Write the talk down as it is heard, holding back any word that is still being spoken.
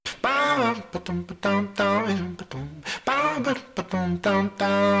Hey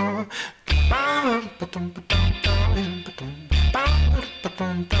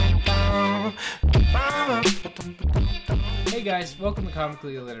guys, welcome to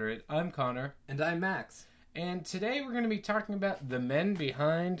Comically Illiterate. I'm Connor. And I'm Max. And today we're going to be talking about the men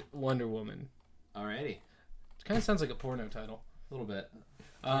behind Wonder Woman. Alrighty. It kind of sounds like a porno title. A little bit.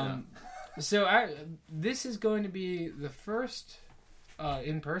 So this is going to be the first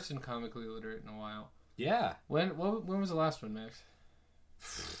in-person Comically Illiterate in a while. Yeah. When was the last one, Max?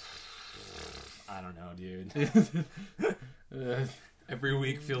 I don't know, dude. Every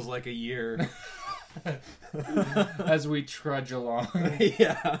week feels like a year. As we trudge along.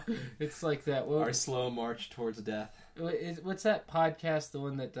 Yeah. It's like that. Our slow march towards death. What's that podcast? The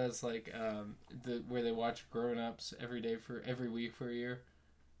one that does like where they watch Grown Ups every week for a year.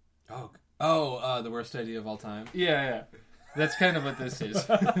 The worst idea of all time. Yeah. That's kind of what this is.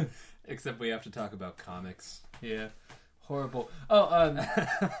 Except we have to talk about comics. Yeah. Horrible.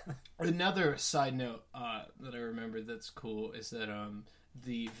 Another side note that I remember that's cool is that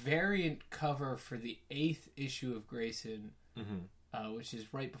the variant cover for the 8th issue of Grayson, which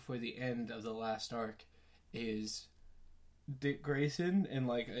is right before the end of the last arc, is Dick Grayson and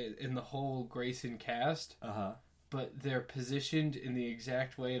like in the whole Grayson cast. But they're positioned in the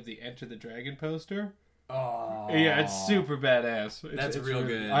exact way of the Enter the Dragon poster. Oh, yeah, it's super badass. That's real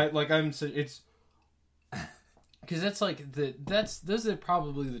really good. It's because that's like those are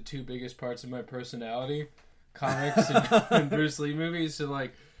probably the two biggest parts of my personality, comics and Bruce Lee movies. So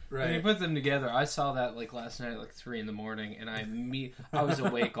like when you put them together, I saw that like last night at like 3 a.m. and I was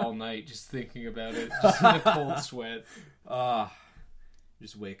awake all night just thinking about it, just in a cold sweat.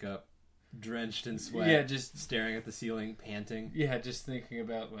 Just wake up drenched in sweat. Yeah, just staring at the ceiling, panting. Yeah, just thinking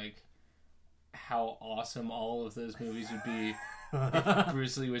about like how awesome all of those movies would be if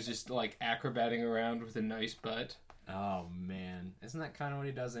Bruce Lee was just like acrobating around with a nice butt. Oh man, isn't that kind of what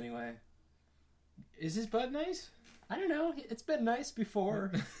he does anyway? Is his butt nice? I don't know. It's been nice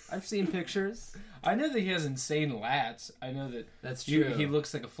before. I've seen pictures. I know that he has insane lats. I know that's true. He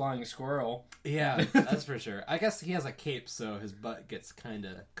looks like a flying squirrel. Yeah, that's for sure. I guess he has a cape, so his butt gets kind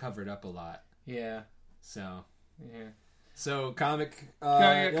of covered up a lot. Yeah. So. Yeah. So comic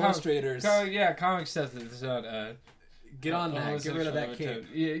illustrators. Comic stuff that's not. Get on that. Get rid of that cape.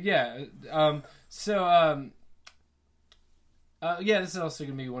 Yeah. This is also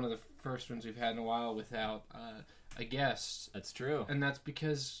going to be one of the first ones we've had in a while without a guest. That's true. And that's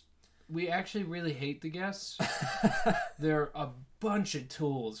because we actually really hate the guests. They're a bunch of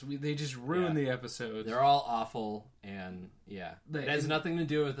tools. They just ruin the episodes. They're all awful, and it has nothing to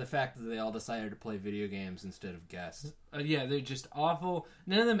do with the fact that they all decided to play video games instead of guests. They're just awful.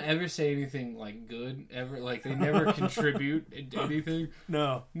 None of them ever say anything like good ever. Like they never contribute anything.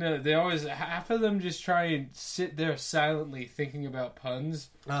 No, they always, half of them just try and sit there silently thinking about puns,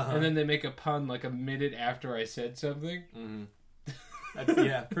 and then they make a pun like a minute after I said something.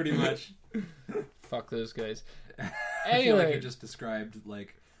 Pretty much. Fuck those guys. I feel like you just described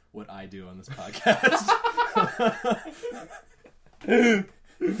like what I do on this podcast.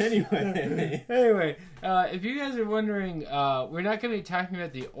 Anyway, if you guys are wondering, we're not going to be talking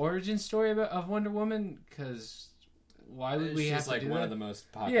about the origin story of Wonder Woman, because why would we have to do that? She's like one of the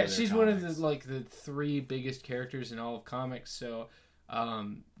most popular. Yeah, she's one of the 3 biggest characters in all of comics. So,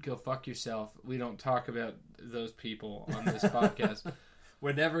 go fuck yourself. We don't talk about those people on this podcast.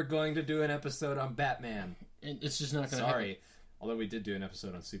 We're never going to do an episode on Batman. It's just not going to happen. Although we did do an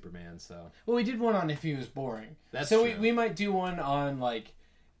episode on Superman, so... Well, we did one on If He Was Boring. That's true. We might do one on, like,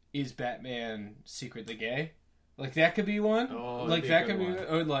 is Batman secretly gay? Like, that could be one. Oh, like, that could be...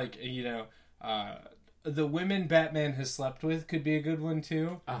 Or, like, the women Batman has slept with could be a good one,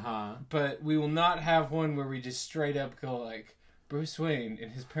 too. But we will not have one where we just straight up go, like, Bruce Wayne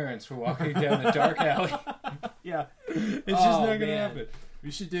and his parents were walking down a dark alley. Yeah. It's just not going to happen. We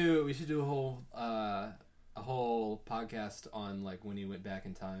should do a whole podcast on like when he went back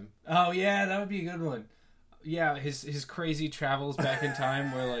in time. Oh yeah, that would be a good one. Yeah, his crazy travels back in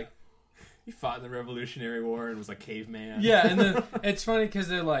time where like he fought in the Revolutionary War and was a caveman. Yeah, and then it's funny because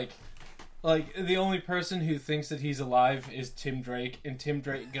they're like the only person who thinks that he's alive is Tim Drake, and Tim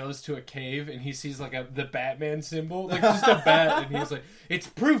Drake goes to a cave and he sees like the Batman symbol, like just a bat, and he's like, it's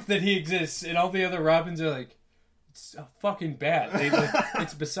proof that he exists, and all the other Robins are like, it's a fucking bat.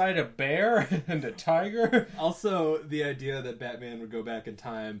 It's beside a bear and a tiger. Also, the idea that Batman would go back in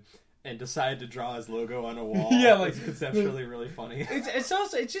time and decide to draw his logo on a wall. Yeah, like it's conceptually really funny. It's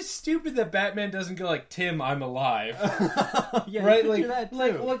just stupid that Batman doesn't go like, Tim, I'm alive. Yeah, right? You Like, do that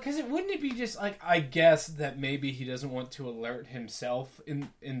too. because wouldn't it be just like, I guess that maybe he doesn't want to alert himself in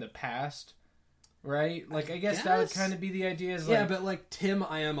the past, right? Like, I guess that would kind of be the idea. Is yeah, but like Tim,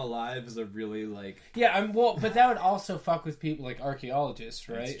 I am alive is a really like. Yeah, but that would also fuck with people like archaeologists,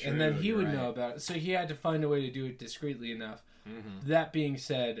 right? That's true, and then he would right. know about it, so he had to find a way to do it discreetly enough. Mm-hmm. That being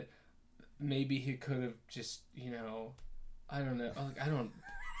said, maybe he could have just, I don't know.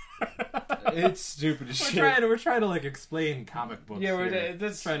 It's stupid as shit. We're trying to like explain comic books. Yeah,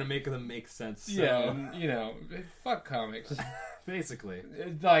 that's trying to make them make sense. So. Yeah, and, fuck comics. Basically.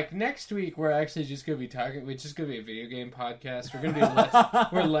 Like, next week, we're actually just going to be talking... It's just going to be a video game podcast. We're going to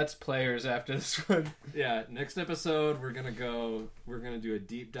be... we're Let's Players after this one. Yeah, next episode, we're going to do a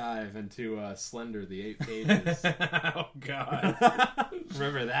deep dive into Slender, the 8 Pages. Oh, God.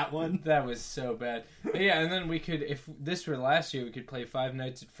 Remember that one? That was so bad. But yeah, and then we could... If this were last year, we could play Five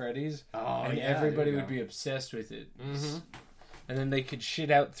Nights at Freddy's. Oh, and yeah, everybody would be obsessed with it. Mm-hmm. And then they could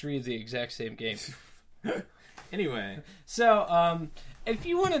shit out 3 of the exact same game. Anyway, so if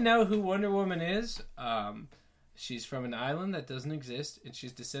you want to know who Wonder Woman is, she's from an island that doesn't exist, and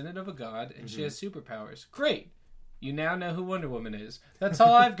she's descendant of a god, and she has superpowers. Great, you now know who Wonder Woman is. That's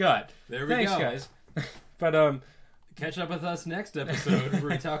all I've got. There we Thanks, go, guys. But catch up with us next episode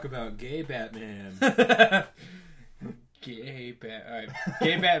where we talk about gay Batman. Gay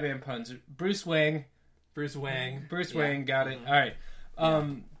Batman puns. Bruce Wayne, got it. All right.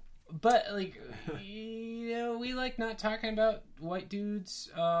 But, like, we like not talking about white dudes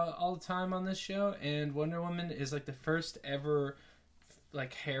all the time on this show, and Wonder Woman is, like, the first ever,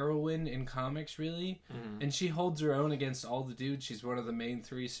 like, heroine in comics, really. Mm-hmm. And she holds her own against all the dudes. She's one of the main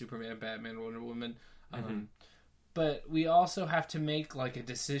 3, Superman, Batman, Wonder Woman. But we also have to make, like, a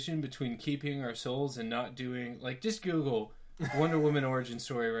decision between keeping our souls and not doing... Like, just Google Wonder Woman origin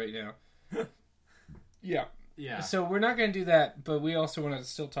story right now. Yeah. Yeah. So we're not going to do that, but we also want to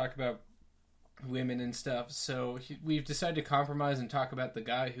still talk about women and stuff. So we've decided to compromise and talk about the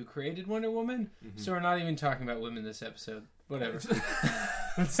guy who created Wonder Woman. Mm-hmm. So we're not even talking about women this episode. Whatever.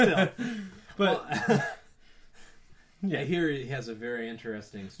 Still. But yeah, here he has a very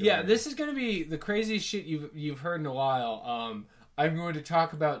interesting story. Yeah, this is going to be the craziest shit you've heard in a while. I'm going to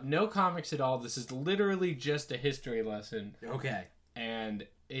talk about no comics at all. This is literally just a history lesson. Okay. And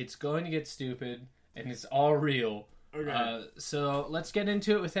it's going to get stupid. And it's all real. Okay. So let's get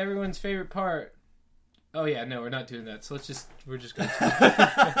into it with everyone's favorite part. Oh yeah, no, we're not doing that. So we're just going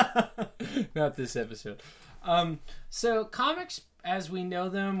to... Not this episode. So comics, as we know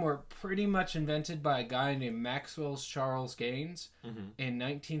them, were pretty much invented by a guy named Maxwell Charles Gaines in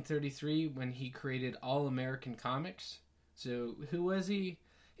 1933 when he created All American Comics. So who was he?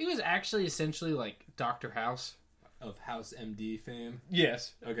 He was actually essentially like Dr. House. Of House MD fame?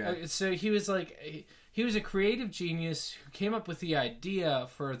 Yes. Okay. So he was he was a creative genius who came up with the idea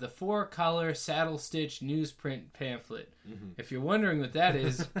for the 4-color saddle stitch newsprint pamphlet. Mm-hmm. If you're wondering what that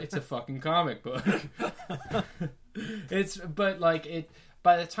is, it's a fucking comic book.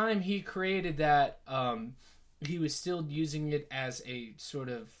 By the time he created that, he was still using it as a sort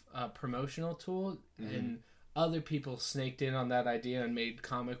of promotional tool, and other people snaked in on that idea and made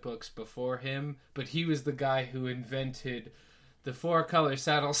comic books before him, but he was the guy who invented the 4-color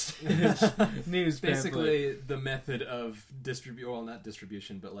saddle stitch news Basically, pamphlet. the method of not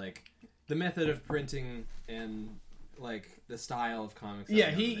distribution, but like the method of printing and like the style of comics. Yeah,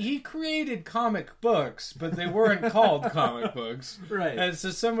 he created comic books, but they weren't called comic books. Right. And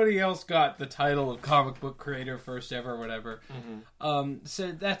so somebody else got the title of comic book creator first ever, whatever. Mm-hmm.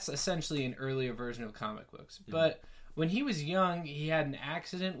 So that's essentially an earlier version of comic books. Mm-hmm. But when he was young, he had an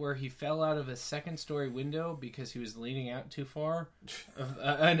accident where he fell out of a 2nd-story window because he was leaning out too far.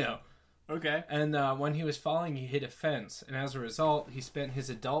 I know. Okay. And when he was falling, he hit a fence. And as a result, he spent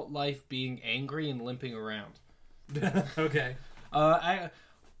his adult life being angry and limping around. Okay.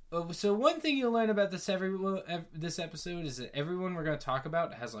 So one thing you'll learn about this episode is that everyone we're going to talk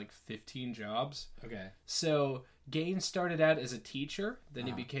about has like 15 jobs. Okay. So Gaines started out as a teacher, then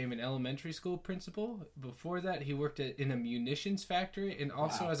he became an elementary school principal. Before that, he worked in a munitions factory and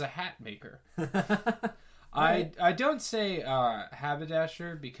also as a hat maker. I don't say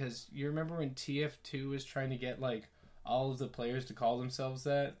haberdasher because you remember when TF2 was trying to get like all of the players to call themselves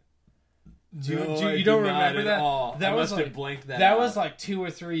that? You don't remember that? That was have blanked that. That was like 2 or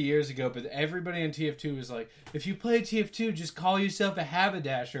 3 years ago. But everybody in TF2 was like, if you play TF2, just call yourself a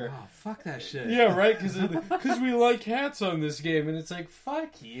haberdasher. Oh, fuck that shit. Yeah, right. Because we like hats on this game, and it's like,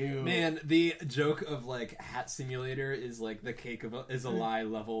 fuck you, man. The joke of like hat simulator is like the cake of is a lie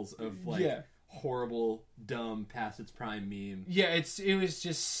levels of like horrible, dumb, past its prime meme. Yeah, it was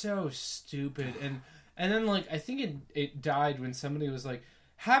just so stupid, and then like I think it died when somebody was like,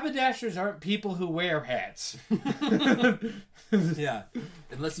 haberdashers aren't people who wear hats. Yeah.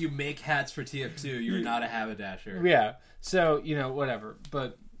 Unless you make hats for TF2, you're not a haberdasher. Yeah. So, whatever.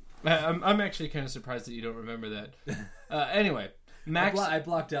 But I'm actually kind of surprised that you don't remember that. Anyway, Max... I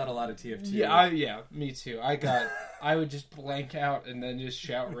blocked out a lot of TF2. Yeah, me too. I would just blank out and then just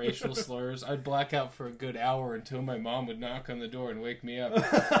shout racial slurs. I'd black out for a good hour until my mom would knock on the door and wake me up.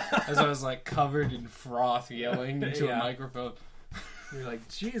 As I was like covered in froth yelling into a microphone. You're like,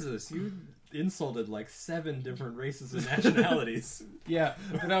 Jesus, you insulted like 7 different races and nationalities. Yeah,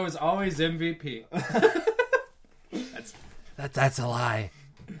 but I was always MVP. That's a lie.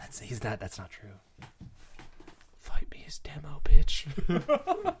 That's not true. Fight me as demo, bitch.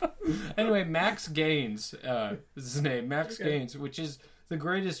 Anyway, Max Gaines is his name. Max Gaines, which is the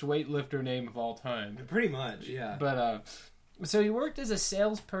greatest weightlifter name of all time. Pretty much, yeah. But so he worked as a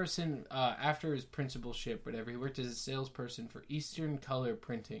salesperson after his principalship, whatever. He worked as a salesperson for Eastern Color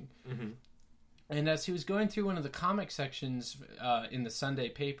Printing. Mm-hmm. And as he was going through one of the comic sections in the Sunday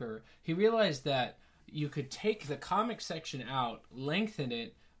paper, he realized that you could take the comic section out, lengthen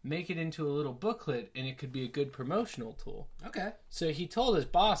it, make it into a little booklet, and it could be a good promotional tool. Okay. So he told his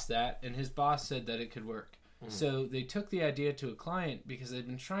boss that, and his boss said that it could work. So they took the idea to a client because they'd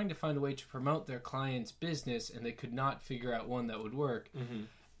been trying to find a way to promote their client's business, and they could not figure out one that would work. Mm-hmm.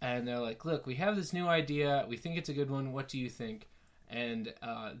 And they're like, look, we have this new idea. We think it's a good one. What do you think? And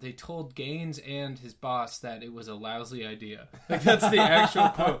they told Gaines and his boss that it was a lousy idea. Like, that's the actual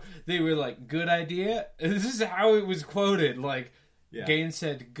quote. They were like, good idea? And this is how it was quoted. Like, Gaines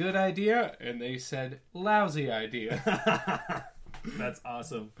said, good idea, and they said, lousy idea. That's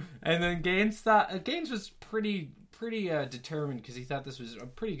awesome. And then Gaines was pretty determined because he thought this was a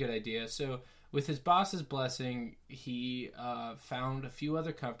pretty good idea. So with his boss's blessing, he found a few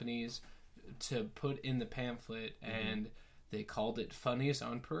other companies to put in the pamphlet, and they called it Funniest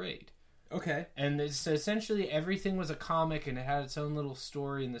on Parade. Okay. And it's essentially everything was a comic, and it had its own little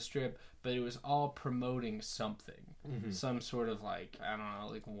story in the strip, but it was all promoting something. Mm-hmm. Some sort of like, I don't know,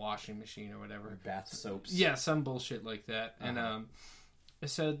 like washing machine or whatever. Or bath soaps. Yeah, some bullshit like that. Uh-huh. And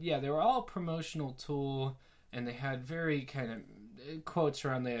so, yeah, they were all promotional tool, and they had very kind of quotes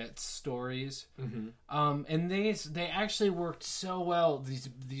around their stories. Mm-hmm. And they actually worked so well,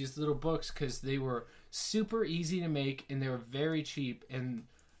 these little books, because they were super easy to make, and they were very cheap, and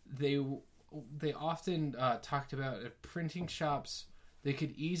they often talked about at printing shops. They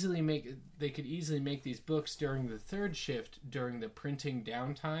could easily make these books during the third shift during the printing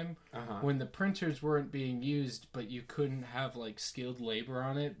downtime, when the printers weren't being used, but you couldn't have like skilled labor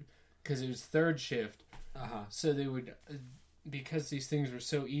on it because it was third shift. So they would, because these things were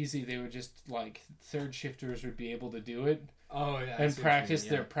so easy, they would just like third shifters would be able to do it. Oh yeah, and practice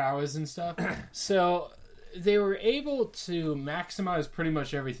their prowess and stuff. So they were able to maximize pretty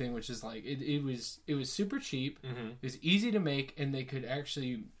much everything, which is like it was super cheap. Mm-hmm. It was easy to make, and they could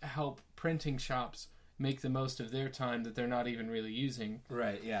actually help printing shops make the most of their time that they're not even really using.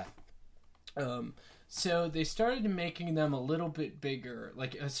 Right. Yeah. So they started making them a little bit bigger.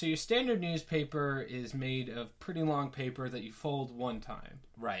 Like, so your standard newspaper is made of pretty long paper that you fold one time.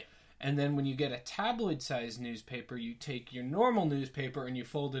 Right. And then when you get a tabloid-sized newspaper, you take your normal newspaper and you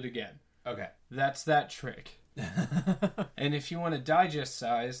fold it again. Okay. That's that trick. And if you want a digest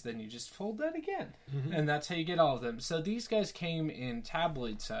size, then you just fold that again. Mm-hmm. And that's how you get all of them. So these guys came in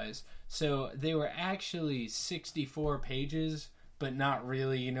tabloid size. So they were actually 64 pages, but not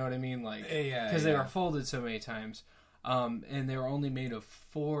really, you know what I mean? Like, because they were folded so many times. And they were only made of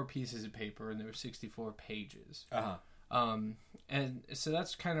 4 pieces of paper, and there were 64 pages. And so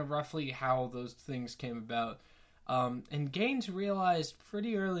that's kind of roughly how those things came about. And Gaines realized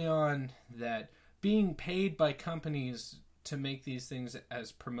pretty early on that being paid by companies to make these things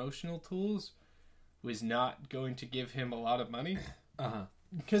as promotional tools was not going to give him a lot of money.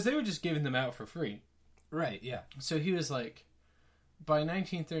 Because they were just giving them out for free. Right, yeah. So he was like, by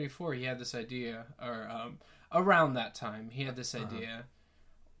 1934, he had this idea, or around that time, he had this idea.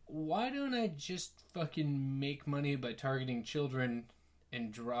 Why don't I just fucking make money by targeting children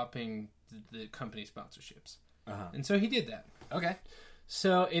and dropping the company sponsorships? And so he did that. Okay.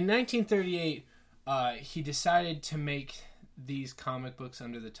 So in 1938, he decided to make these comic books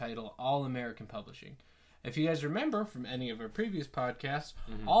under the title All American Publishing. If you guys remember from any of our previous podcasts,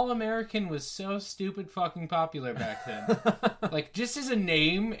 All American was so stupid fucking popular back then. Like, just as a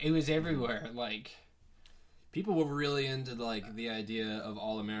name, it was everywhere. Like, people were really into like the idea of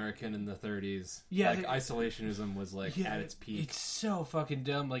All American in the 30s. Yeah, like isolationism was like at its peak. It's so fucking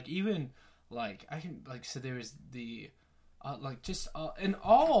dumb. Like, even like I can like so there was the like just and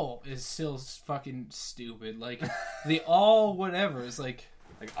all is still fucking stupid. Like the all whatever is like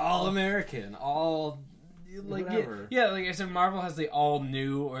All American, all like whatever. Yeah, like I said, Marvel has the all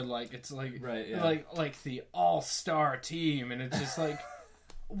new, or like it's like right, yeah. like the all-star team, and it's just like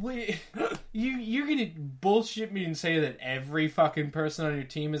wait, you're gonna bullshit me and say that every fucking person on your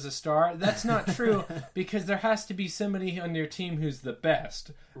team is a star? That's not true, because there has to be somebody on your team who's the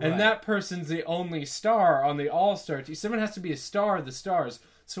best, and that person's the only star on the all-star team. Someone has to be a star of the stars.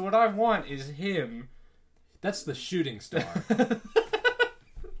 So what I want is him. That's the shooting star.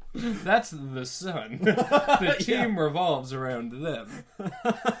 That's the sun. The team revolves around them.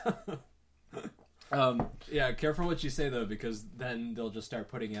 Yeah, careful what you say though, because then they'll just start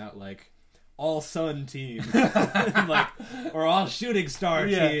putting out like all sun team, like or all shooting star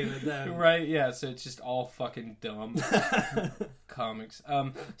team, and then... right? Yeah, so it's just all fucking dumb comics.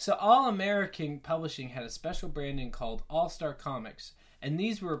 So All American Publishing had a special branding called All Star Comics, and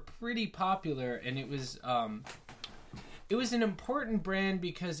these were pretty popular, and it was an important brand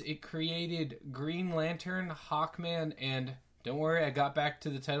because it created Green Lantern, Hawkman, and don't worry, I got back to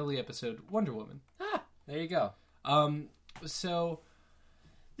the title of the episode, Wonder Woman. There you go. So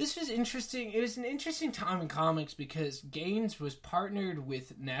this was interesting. It was an interesting time in comics because Gaines was partnered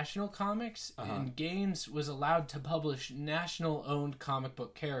with National Comics, and Gaines was allowed to publish national-owned comic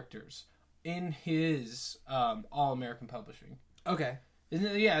book characters in his All American Publishing. Okay.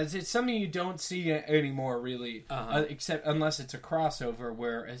 Yeah, it's something you don't see anymore, really, except unless it's a crossover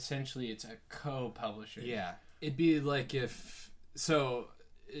where essentially it's a co-publishing. Yeah, it'd be like if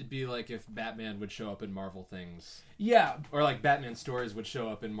Batman would show up in Marvel things. Yeah, or like Batman stories would show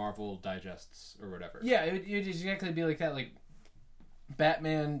up in Marvel digests or whatever. Yeah, it'd exactly be like that. Like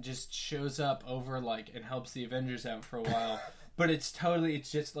Batman just shows up over and helps the Avengers out for a while. But it's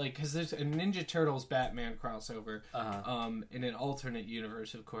just like, because there's a Ninja Turtles Batman crossover in an alternate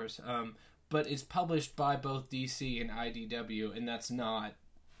universe, of course. But it's published by both DC and IDW, and that's not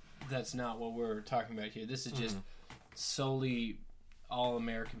what we're talking about here. This is just solely All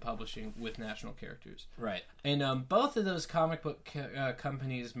American Publishing with national characters. Right. And both of those comic book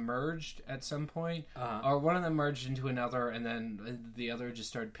companies merged at some point, or one of them merged into another, and then the other just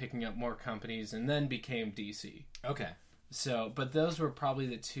started picking up more companies, and then became DC. Okay. So, but those were probably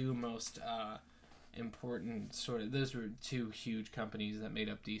the two most important those were two huge companies that made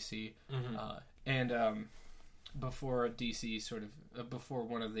up DC. And before DC before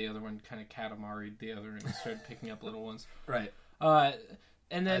one of the other one kind of Katamari'd the other and started picking up little ones. Right. And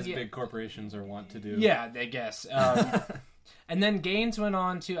then, as big corporations are wont to do. Yeah, I guess. And then Gaines went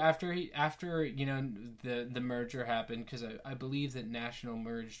on to, after the merger happened, because I believe that National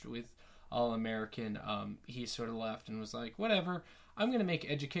merged with All American, he sort of left and was like, whatever, I'm going to make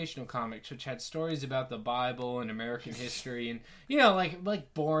educational comics, which had stories about the Bible and American history and,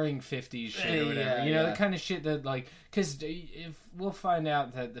 like boring 50s shit or whatever. The kind of shit that, because if we'll find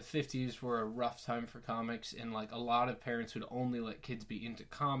out that the 50s were a rough time for comics, and, a lot of parents would only let kids be into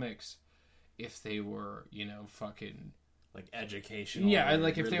comics if they were, fucking... educational. Yeah,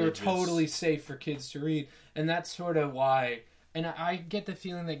 if they were totally safe for kids to read. And that's sort of why... And I get the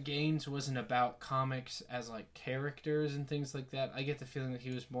feeling that Gaines wasn't about comics as, characters and things like that. I get the feeling that he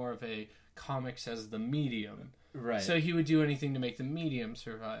was more of a comics as the medium. Right. So he would do anything to make the medium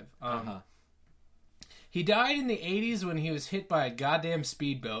survive. He died in the 80s when he was hit by a goddamn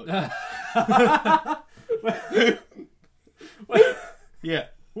speedboat. Yeah.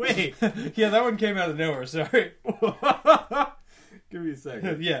 Wait. Yeah, that one came out of nowhere, sorry. Give me a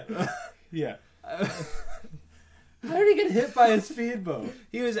second. Yeah. Yeah. How did he get hit by a speedboat?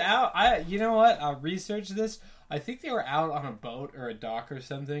 He was out. You know what? I researched this. I think they were out on a boat or a dock or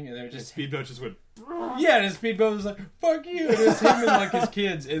something, and they were just... The speedboat just went... Yeah, and the speedboat was like, fuck you! And it was him and, his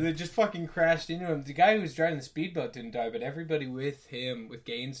kids, and they just fucking crashed into him. The guy who was driving the speedboat didn't die, but everybody with him, with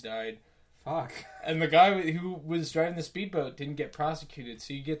Gaines, died. Fuck. And the guy who was driving the speedboat didn't get prosecuted,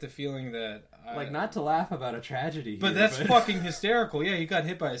 so you get the feeling that... not to laugh about a tragedy but here, that's fucking hysterical. Yeah, he got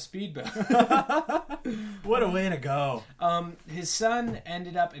hit by a speedboat. What a way to go. His son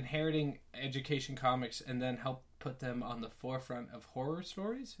ended up inheriting Education Comics and then helped put them on the forefront of horror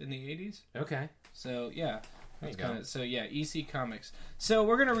stories in the 80s. Okay. So, yeah. EC Comics. So,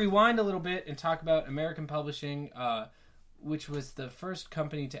 we're going to rewind a little bit and talk about American Publishing. which was the first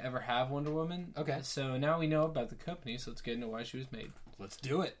company to ever have Wonder Woman. Okay. So now we know about the company, so let's get into why she was made. Let's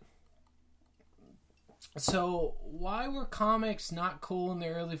do it. So, why were comics not cool in the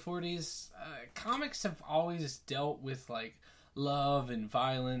early 40s? Comics have always dealt with, like, love and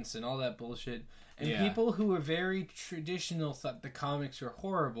violence and all that bullshit. And people who were very traditional thought the comics were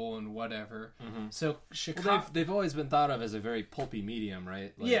horrible and whatever. Mm-hmm. So, Chicago... Well, they've always been thought of as a very pulpy medium,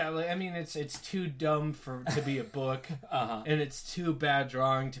 right? Like, yeah, like, I mean, it's too dumb to be a book. And it's too bad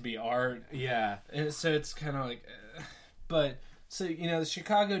drawing to be art. Yeah. And so it's kind of like... But... So, you know, the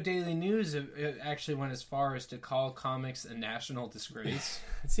Chicago Daily News actually went as far as to call comics a national disgrace.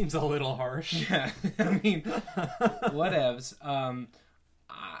 It seems a little harsh. Yeah, I mean, whatevs.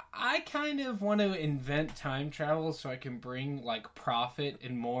 I kind of want to invent time travel so I can bring, like, Prophet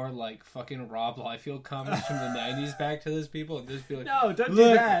and more, like, fucking Rob Liefeld comics from the 90s back to those people and just be like, no, don't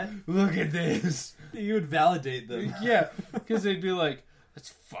do that. Look at this. You would validate them. Yeah, because they'd be like, it's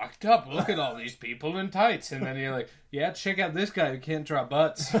fucked up. Look at all these people in tights. And then you're like, yeah, check out this guy who can't draw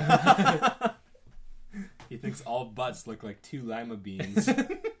butts. He thinks all butts look like 2 lima beans.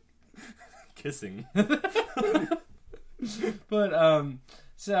 Kissing. But,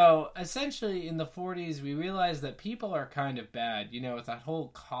 so, essentially, in the 40s, we realized that people are kind of bad. You know, with that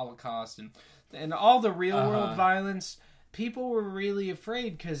whole Holocaust and all the real-world violence... People were really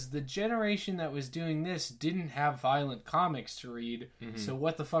afraid because the generation that was doing this didn't have violent comics to read. Mm-hmm. So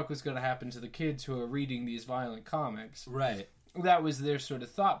what the fuck was going to happen to the kids who are reading these violent comics? Right. That was their sort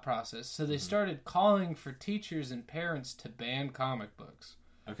of thought process. So they started calling for teachers and parents to ban comic books.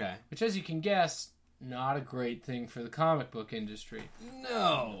 Okay. Which, as you can guess, not a great thing for the comic book industry.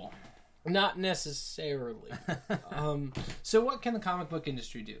 No. Not necessarily. So what can the comic book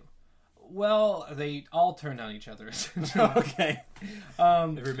industry do? Well, they all turned on each other, essentially. Okay.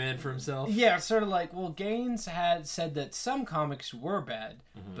 Every man for himself? Yeah, sort of like, well, Gaines had said that some comics were bad,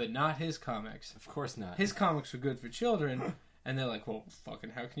 but not his comics. Of course not. His comics were good for children, and they're like, well, fucking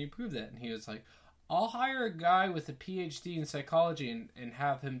how can you prove that? And he was like, I'll hire a guy with a PhD in psychology and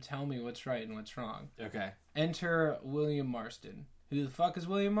have him tell me what's right and what's wrong. Okay. Enter William Marston. Who the fuck is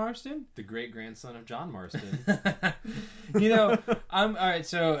William Marston? The great-grandson of John Marston. You know, all right,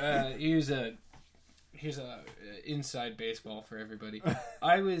 so here's a inside baseball for everybody.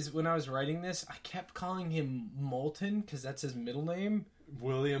 When I was writing this, I kept calling him Moulton because that's his middle name.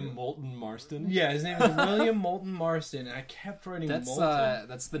 William Moulton Marston? Yeah, his name is William Moulton Marston, and I kept writing Moulton.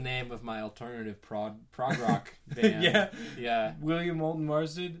 That's the name of my alternative prog rock band. Yeah. William Moulton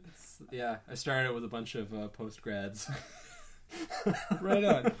Marston? Yeah, I started with a bunch of post-grads. Right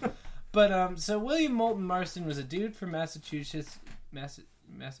on. But, so William Moulton Marston was a dude from Massachusetts,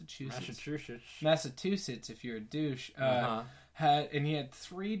 if you're a douche. He had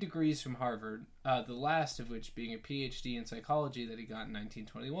 3 degrees from Harvard, the last of which being a PhD in psychology that he got in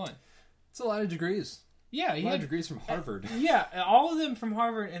 1921. It's a lot of degrees. Yeah, he had degrees from Harvard. Yeah, all of them from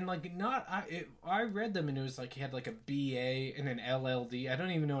Harvard, and like I read them, and it was like he had like a BA and an LLD. I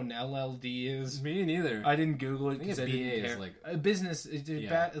don't even know what an LLD is. Me neither. I didn't Google it because I didn't care. Is like a business,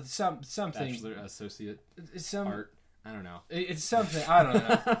 something. Bachelor, associate, art. I don't know. It's something. I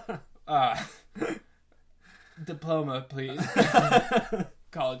don't know. Diploma, please.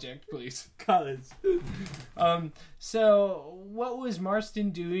 College Act, please. College. So, what was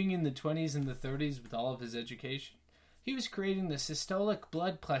Marston doing in the 20s and the 30s with all of his education? He was creating the systolic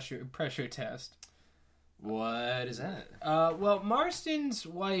blood pressure test. What is that? Well, Marston's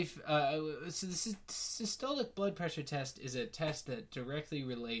wife... so the systolic blood pressure test is a test that directly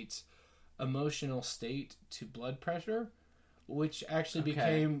relates emotional state to blood pressure, which actually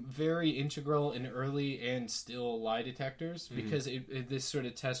became very integral in early and still lie detectors, because this sort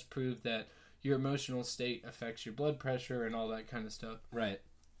of test proved that your emotional state affects your blood pressure and all that kind of stuff. Right.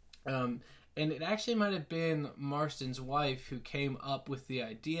 And it actually might have been Marston's wife who came up with the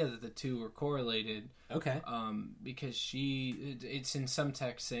idea that the two were correlated. Okay. Because it's in some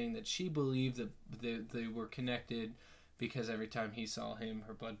text saying that she believed that they were connected because every time he saw him,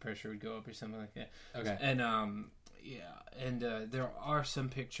 her blood pressure would go up or something like that. Okay. And, yeah, and there are some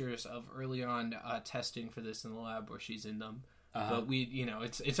pictures of early on testing for this in the lab where she's in them. But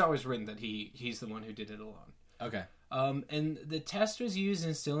it's always written that he's the one who did it alone. Okay. And the test was used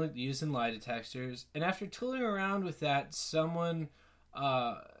and still used in lie detectors. And after tooling around with that, someone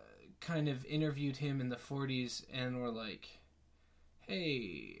kind of interviewed him in the 40s and were like,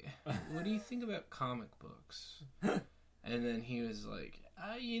 "Hey, what do you think about comic books?" And then he was like,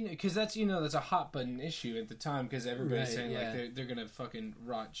 because that's a hot button issue at the time, because everybody's saying like they're gonna fucking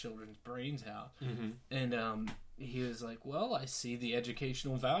rot children's brains out. And he was like, well, I see the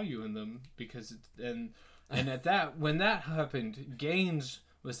educational value in them, because And when that happened, Gaines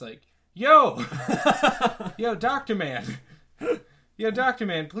was like, "Yo, yo, Doctor Man, yo, Doctor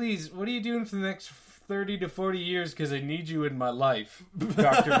Man, please, what are you doing for the next 30 to 40 years? Because I need you in my life,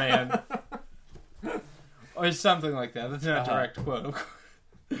 Doctor Man." Or something like that. That's not a direct quote, of course.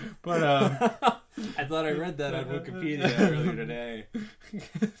 But I thought I read that on Wikipedia earlier today.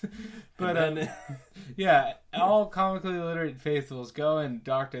 But yeah, all comically illiterate faithfuls, go and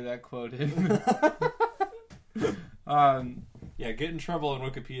doctor that quote in. Yeah, get in trouble on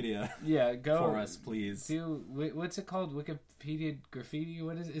Wikipedia. Yeah, go for us, please. What's it called? Wikipedia graffiti?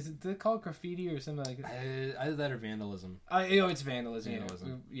 What is it called? Graffiti or something like that? Either that or vandalism. It's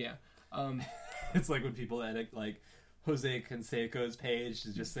vandalism. Yeah. It's like when people edit like Jose Canseco's page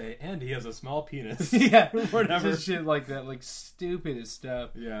to just say, "And he has a small penis." Yeah, whatever shit like that, like stupid stuff.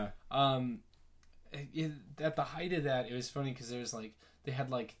 Yeah. At the height of that, it was funny because there was like they had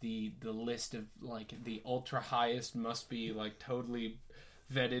like the list of like the ultra highest must be like totally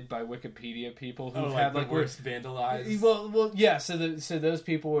vetted by Wikipedia people who had like the worst vandalized. Well, yeah. So those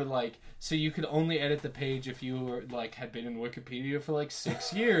people were like, so you could only edit the page if you were like had been in Wikipedia for like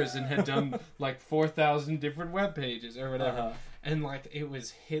 6 years and had done like 4,000 different web pages or whatever. And like it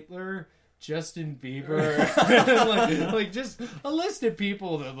was Hitler, Justin Bieber, like just a list of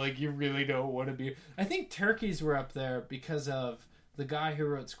people that like you really don't want to be. I think turkeys were up there because of the guy who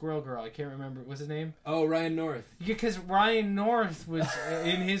wrote Squirrel Girl. I can't remember. What's his name? Oh, Ryan North. Yeah, because Ryan North was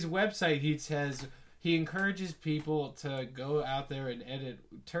in his website. He says he encourages people to go out there and edit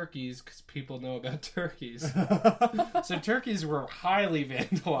turkeys because people know about turkeys. So turkeys were highly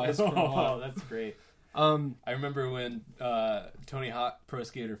vandalized for a while. Oh, that's great. I remember when Tony Hawk Pro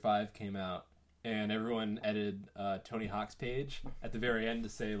Skater 5 came out, and everyone edited Tony Hawk's page at the very end to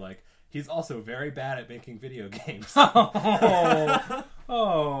say like, he's also very bad at making video games. The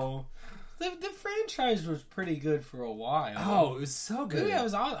franchise was pretty good for a while. Oh, it was so good. Yeah, it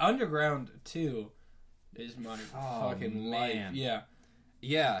was all Underground too. Is my fucking life. Yeah.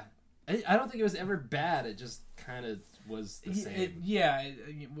 Yeah. I don't think it was ever bad. It just kind of was the same.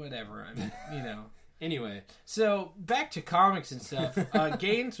 Whatever. I mean, you know. Anyway, so back to comics and stuff.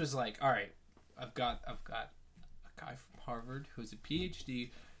 Gaines was like, "All right, I've got a guy from Harvard who's a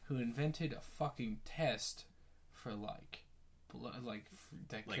PhD who invented a fucking test for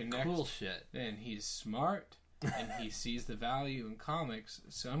that connects cool shit, and he's smart and he sees the value in comics.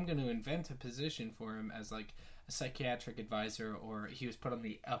 So I'm going to invent a position for him as like a psychiatric advisor, or he was put on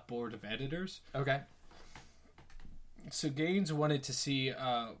the board of editors." Okay. So Gaines wanted to see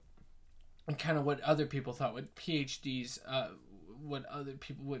kind of what other people thought, what PhDs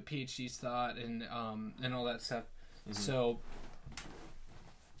thought, and all that stuff. Mm-hmm. So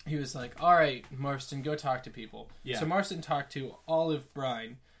he was like, "All right, Marston, go talk to people." Yeah. So Marston talked to Olive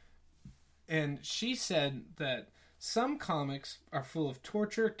Brine, and she said that some comics are full of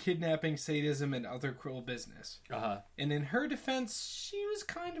torture, kidnapping, sadism, and other cruel business. And in her defense, she was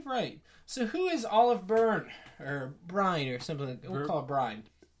kind of right. So who is Olive Byrne or Brine or something? We'll call it Brine.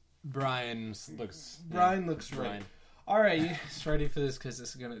 Brine looks right. All right, you guys ready for this? Because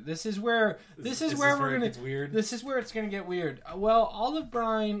this is where it's weird. This is where it's gonna get weird. Well, Olive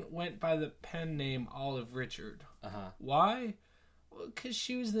Brine went by the pen name Olive Richard. Why? Well, because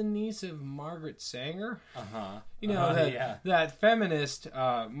she was the niece of Margaret Sanger. You know that feminist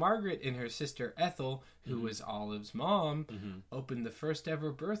Margaret and her sister Ethel, who was Olive's mom, opened the first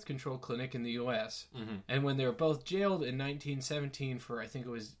ever birth control clinic in the U.S. And when they were both jailed in 1917 for, I think it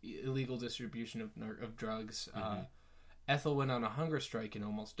was illegal distribution of drugs, Ethel went on a hunger strike and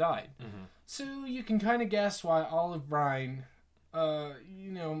almost died. So you can kind of guess why Olive Brine,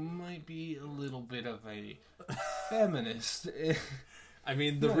 might be a little bit of a feminist. I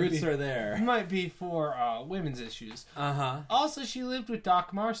mean, the roots are there. Might be for women's issues. Also, she lived with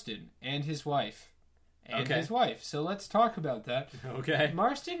Doc Marston and his wife. So let's talk about that. Okay.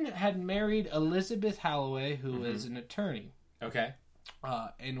 Marston had married Elizabeth Halloway, who was an attorney. Okay.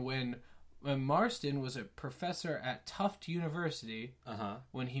 And when Marston was a professor at Tufts University,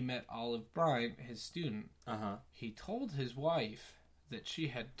 when he met Olive Brine, his student, he told his wife that she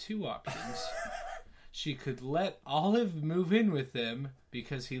had two options. She could let Olive move in with them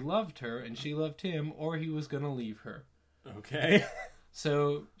because he loved her and she loved him, or he was going to leave her. Okay.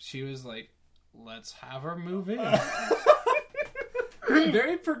 So she was like, "Let's have her move in."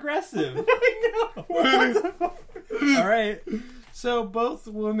 Very progressive. I know. What the fuck? All right. So both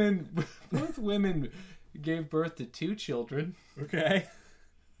women gave birth to 2 children. Okay.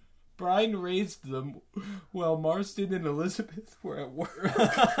 Brine raised them while Marston and Elizabeth were at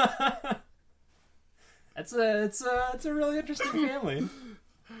work. It's a really interesting family.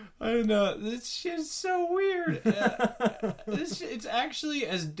 I know, this shit's so weird. It's actually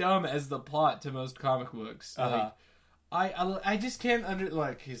as dumb as the plot to most comic books. Like, I just can't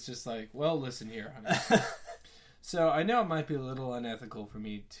he's just like, well, listen here, honey. So I know it might be a little unethical for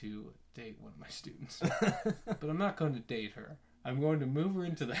me to date one of my students, but I'm not going to date her. I'm going to move her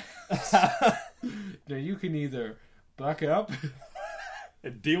into the house. Now you can either buck up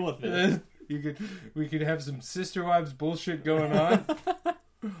and deal with it. We could have some sister wives bullshit going on,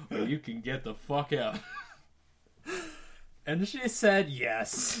 or you can get the fuck out. And she said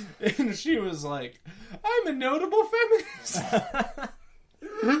yes. And she was like, I'm a notable feminist.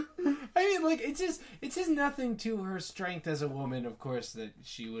 I mean, like, it's just nothing to her strength as a woman, of course, that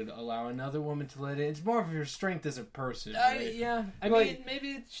she would allow another woman to let in. It's more of her strength as a person. Right? Yeah. I mean,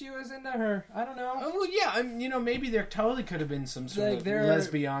 maybe she was into her. I don't know. Well, yeah, maybe there totally could have been some sort of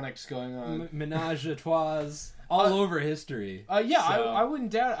lesbianics going on. Menage a trois all over history. Yeah, so. I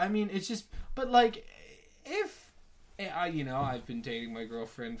wouldn't doubt it. I mean, it's just, but like, if, I've been dating my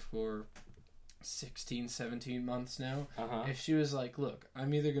girlfriend for 16, 17 months now. If she was like, look,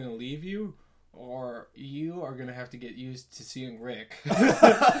 I'm either going to leave you or you are going to have to get used to seeing Rick.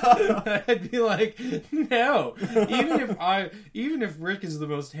 I'd be like, no. Even if Rick is the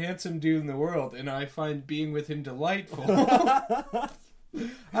most handsome dude in the world and I find being with him delightful.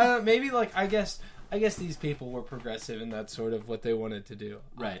 Maybe like, I guess these people were progressive and that's sort of what they wanted to do.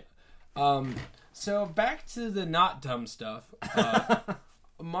 Right. So back to the not dumb stuff.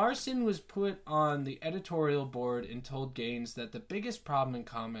 Marston was put on the editorial board and told Gaines that the biggest problem in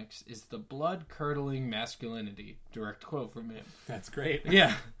comics is the blood-curdling masculinity. Direct quote from him. That's great.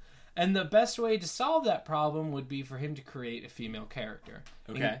 Yeah. And the best way to solve that problem would be for him to create a female character.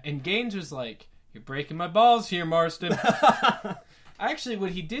 Okay. And Gaines was like, you're breaking my balls here, Marston. Actually,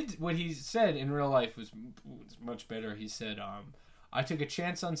 what he said in real life was much better. He said, I took a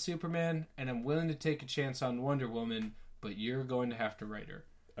chance on Superman, and I'm willing to take a chance on Wonder Woman, but you're going to have to write her.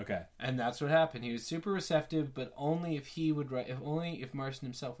 Okay. And that's what happened. He was super receptive, but only if he would write, if Marston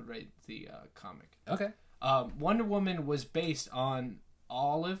himself would write the comic. Okay. Wonder Woman was based on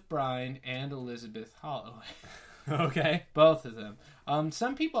Olive Brine and Elizabeth Holloway. Okay. Both of them.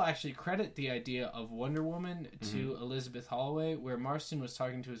 Some people actually credit the idea of Wonder Woman to Elizabeth Holloway, where Marston was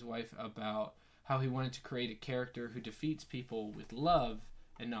talking to his wife about how he wanted to create a character who defeats people with love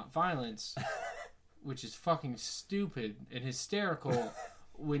and not violence, which is fucking stupid and hysterical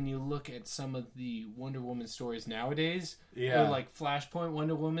when you look at some of the Wonder Woman stories nowadays. Yeah. Or like Flashpoint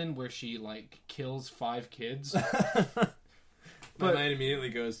Wonder Woman, where she like kills 5 kids. My mind immediately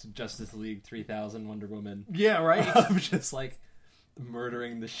goes to Justice League 3000 Wonder Woman. Yeah, right? Just like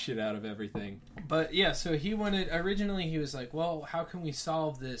murdering the shit out of everything. But yeah, so originally he was like, well, how can we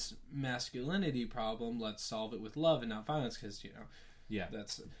solve this masculinity problem? Let's solve it with love and not violence, because, yeah,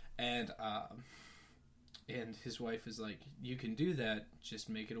 and his wife is like, you can do that, just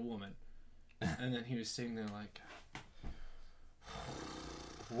make it a woman. And then he was sitting there like,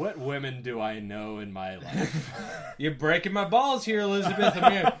 what women do I know in my life? You're breaking my balls here, Elizabeth.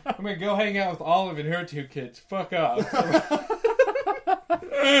 I'm gonna go hang out with Olive and her 2 kids. Fuck off.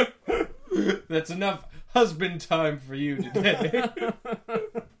 That's enough husband time for you today.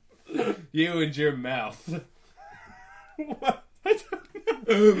 You and your mouth. What? I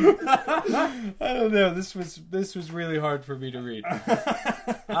don't know. This was really hard for me to read.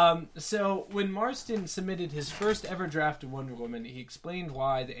 So when Marston submitted his first ever draft of Wonder Woman, he explained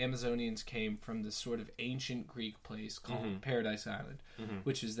why the Amazonians came from this sort of ancient Greek place called Paradise Island,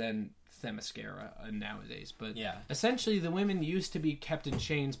 which is then Themyscira nowadays. But essentially the women used to be kept in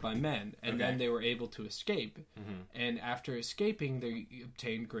chains by men, and then they were able to escape. And after escaping, they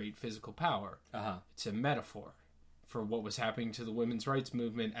obtained great physical power. It's a metaphor for what was happening to the women's rights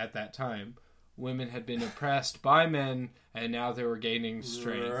movement at that time. Women had been oppressed by men, and now they were gaining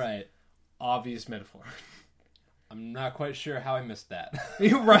strength. Right. Obvious metaphor. I'm not quite sure how I missed that.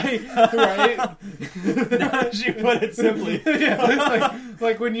 Right. Now that you put it simply.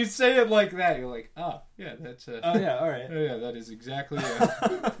 like when you say it like that, you're like, oh, yeah, that's a... Oh, yeah, all right. Oh, yeah, that is exactly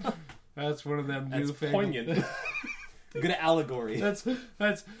that's one of them new poignant. Good allegory. That's the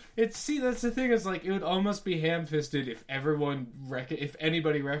thing. Is like, it would almost be ham-fisted if if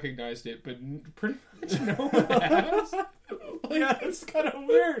anybody recognized it, but pretty much no one has. Yeah, it's kind of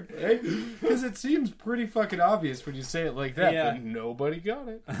weird, right? Because it seems pretty fucking obvious when you say it like that, but nobody got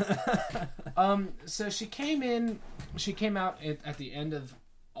it. So she came out at the end of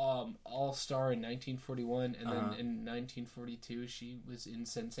All-Star in 1941, and then in 1942 she was in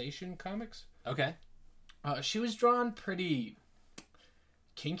Sensation Comics. Okay. She was drawn pretty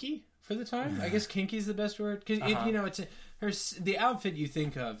kinky for the time. I guess kinky is the best word because it's the outfit you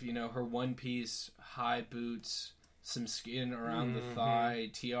think of. Her one piece, high boots, some skin around the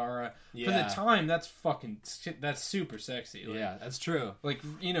thigh, tiara. Yeah. For the time, that's super sexy. Like, yeah, that's true. Like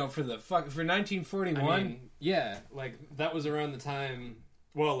for 1941. I mean, yeah, like that was around the time.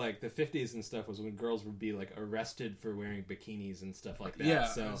 Well, like the 50s and stuff was when girls would be like arrested for wearing bikinis and stuff like that.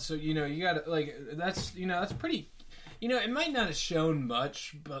 Yeah. So you gotta like that's pretty. It might not have shown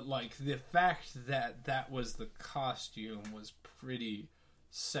much, but like the fact that was the costume was pretty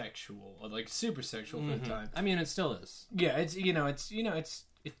sexual, like super sexual for the time. I mean, it still is. Yeah,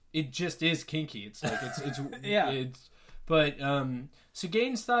 it just is kinky. It's like it's yeah. But so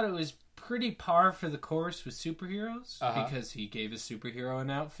Gaines thought it was pretty par for the course with superheroes because he gave a superhero an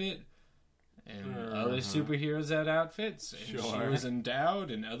outfit. And other superheroes had outfits, and she was endowed,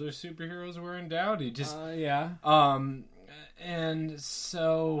 and other superheroes were endowed. He just and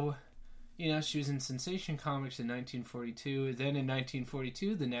so she was in Sensation Comics in 1942. Then in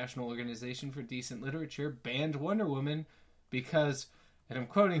 1942, the National Organization for Decent Literature banned Wonder Woman because, and I'm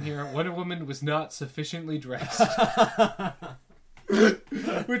quoting here, Wonder Woman was not sufficiently dressed.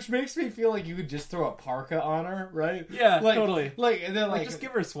 Which makes me feel like you could just throw a parka on her, right? Yeah, totally. Like, and they're like, just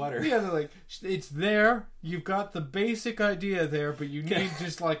give her a sweater. Yeah, they're like, it's there. You've got the basic idea there, but you need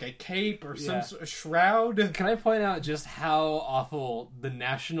just like a cape or some sort of shroud. Can I point out just how awful the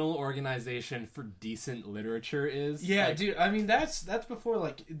National Organization for Decent Literature is? Yeah, like, dude. I mean, that's before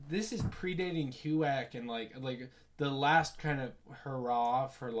like this is predating HUAC and like the last kind of hurrah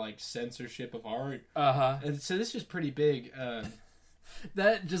for like censorship of art. And so this was pretty big.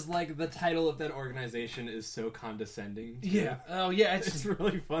 That just like the title of that organization is so condescending. Yeah. Oh yeah, it's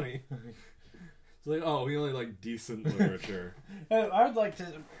really funny. It's like, oh, we only like decent literature. I would like to.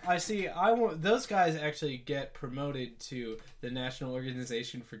 I want those guys actually get promoted to the National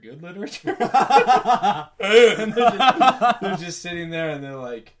Organization for Good Literature. And they're just sitting there and they're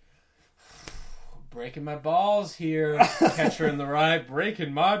like, breaking my balls here. Catcher in the Rye,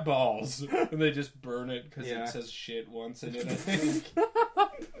 breaking my balls. And they just burn it because it says shit once in it, I think.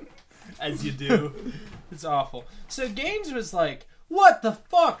 As you do. It's awful. So Gaines was like, what the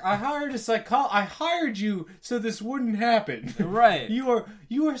fuck? I hired a psychologist. I hired you so this wouldn't happen. Right.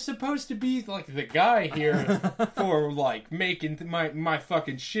 You are supposed to be like the guy here for like making my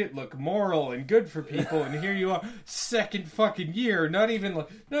fucking shit look moral and good for people, and here you are, second fucking year, not even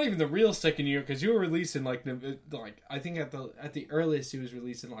the real second year, because you were releasing like I think at the earliest he was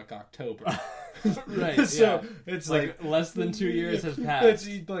released in like October. Right. So it's like less than 2 years has passed.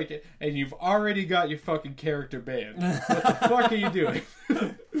 It's like, and you've already got your fucking character banned. What the fuck are you doing?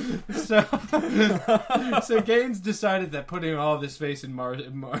 So Gaines decided that putting all of his face in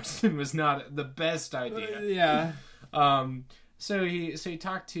Marston was not the best idea. Yeah. So he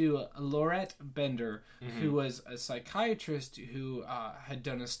talked to Laurette Bender, who was a psychiatrist who had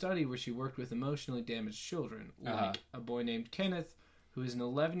done a study where she worked with emotionally damaged children, like a boy named Kenneth, who is an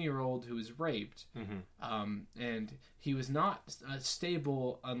 11-year-old who was raped, and he was not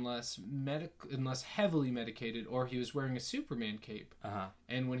stable unless heavily medicated, or he was wearing a Superman cape.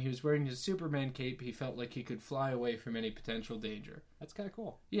 And when he was wearing his Superman cape, he felt like he could fly away from any potential danger. That's kind of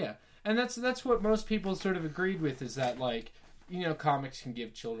cool. Yeah, and that's what most people sort of agreed with, is that like, comics can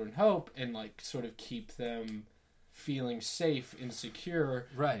give children hope and like sort of keep them feeling safe and secure.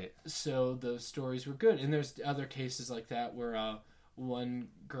 Right. So those stories were good, and there's other cases like that where one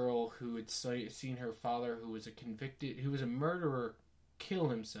girl who had seen her father, who was a murderer, kill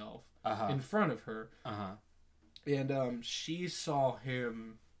himself in front of her. And she saw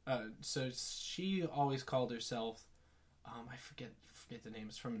him. So she always called herself. I forget the name.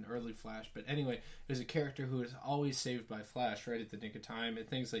 It's from an early Flash, but anyway, it was a character who was always saved by Flash right at the nick of time and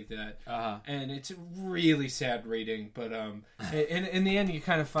things like that. And it's a really sad reading, but in the end, you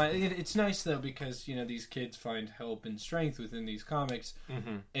kind of find it's nice though, because these kids find hope and strength within these comics,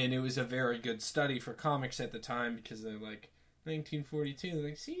 and it was a very good study for comics at the time, because they're like 1942. They're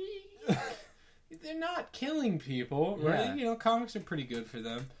like, see, they're not killing people, right? Yeah. Comics are pretty good for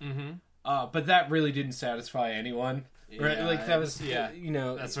them. But that really didn't satisfy anyone. Right, yeah, like that was,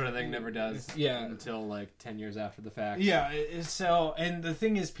 that sort of thing never does. Yeah, until like 10 years after the fact. Yeah, so, and the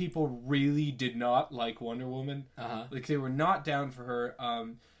thing is, people really did not like Wonder Woman. Like, they were not down for her.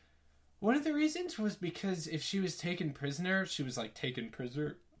 One of the reasons was because if she was taken prisoner, she was like taken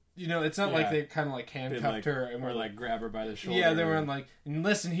prisoner. It's not like they kind of like handcuffed her and were like grab her by the shoulder. Yeah, they were on like, and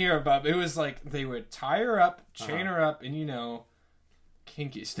listen here, Bob. It was like they would tie her up, chain her up, and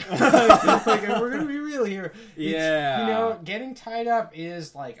kinky stuff. Like, we're gonna be real here. Yeah. Getting tied up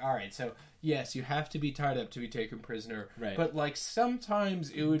is like, all right, so yes, you have to be tied up to be taken prisoner. Right. But, like, sometimes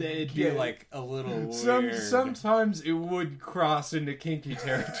it would be, like, a little weird. Sometimes it would cross into kinky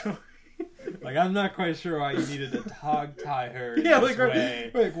territory. Like, I'm not quite sure why you needed to hog tie her in this this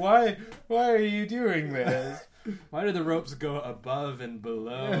way. Like, why are you doing this? Why do the ropes go above and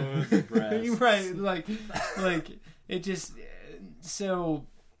below the breast? Right, like, it just... So...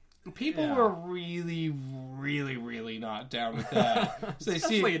 People were really, really, really not down with that. So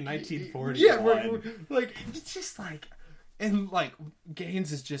Especially in 1941. Yeah, like, it's just like... And, like,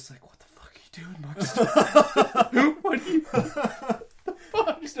 Gaines is just like, what the fuck are you doing, Buxton? What are you...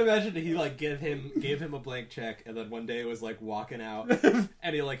 Just imagine he, like, gave him a blank check, and then one day was, like, walking out, and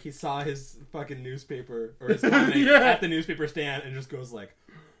he saw his fucking newspaper, or his comic at the newspaper stand, and just goes, like...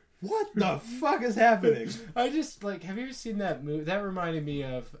 What the fuck is happening? I just, like, have you ever seen that movie? That reminded me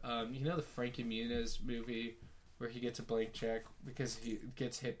of, you know the Frankie Muniz movie where he gets a blank check because he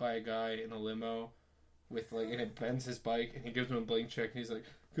gets hit by a guy in a limo with, like, and it bends his bike, and he gives him a blank check, and he's like,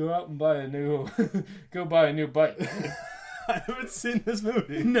 go out and buy a new bike. I haven't seen this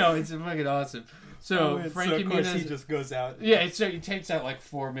movie. No, it's fucking awesome. So, Frankie Muniz... he just goes out. Yeah, so he takes out, like,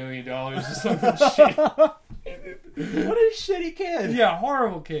 $4 million or something shit. What a shitty kid. Yeah,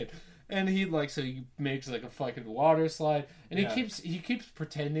 horrible kid. And he he makes like a fucking water slide, and he keeps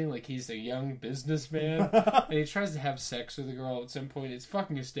pretending like he's a young businessman, and he tries to have sex with a girl at some point. It's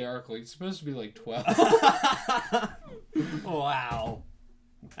fucking hysterical. He's supposed to be like 12. Wow.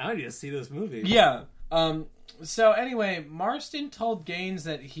 I need to see this movie. Yeah. So anyway, Marston told Gaines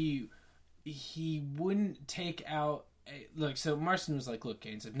that he wouldn't take out so Marston was like, look,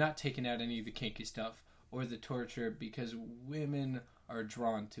 Gaines, I've not taken out any of the kinky stuff or the torture because women are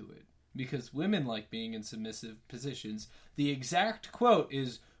drawn to it. Because women like being in submissive positions. The exact quote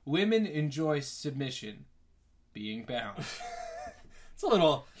is, women enjoy submission, being bound. It's a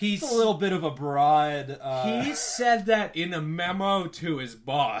little bit of a broad... He said that in a memo to his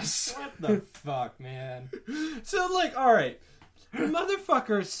boss. What the fuck, man? So, like, alright. The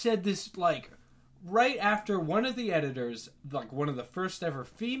motherfucker said this, like... Right after one of the editors, like one of the first ever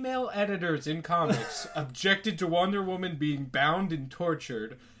female editors in comics, objected to Wonder Woman being bound and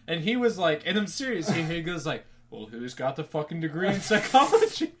tortured. And he was like, and I'm serious, he goes like, well, who's got the fucking degree in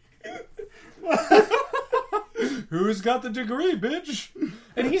psychology? Who's got the degree, bitch?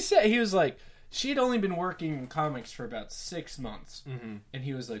 And he was like, she had only been working in comics for about 6 months. Mm-hmm. And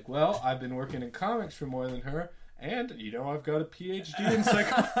he was like, well, I've been working in comics for more than her, and, I've got a PhD in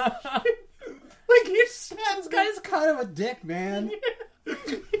psychology. Like, he said... This guy's kind of a dick, man. Yeah.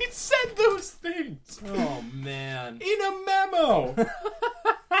 He said those things. Oh, man. In a memo.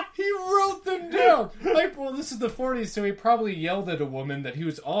 He wrote them down. Like, well, this is the 40s, so he probably yelled at a woman that he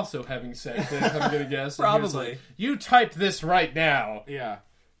was also having sex with, I'm going to guess. Probably. Like, you type this right now. Yeah.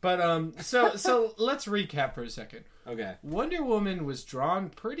 But, so let's recap for a second. Okay. Wonder Woman was drawn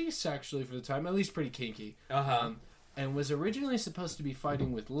pretty sexually for the time, at least pretty kinky. Uh-huh. And was originally supposed to be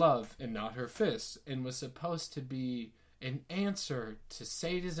fighting with love and not her fists, and was supposed to be an answer to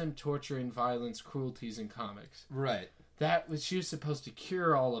sadism, torture, and violence, cruelties in comics. Right. She was supposed to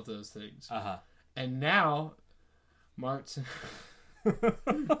cure all of those things. Uh-huh. And now, Martin...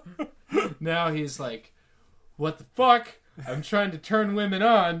 now he's like, what the fuck? I'm trying to turn women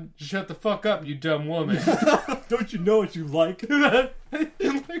on. Shut the fuck up, you dumb woman. Don't you know what you like?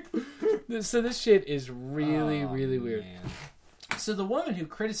 So this shit is really, really weird. Man. So the woman who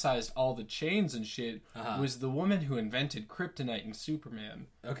criticized all the chains and shit was the woman who invented kryptonite and Superman.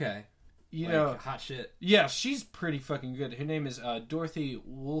 Okay. You know, hot shit. Yeah, she's pretty fucking good. Her name is Dorothy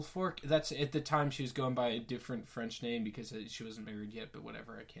Woolfolk. That's at the time she was going by a different French name because she wasn't married yet. But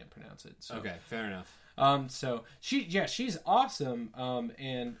whatever, I can't pronounce it. So. Okay, fair enough. So she's awesome.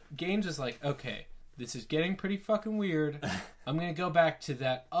 And Gaines was like, okay, this is getting pretty fucking weird. I'm gonna go back to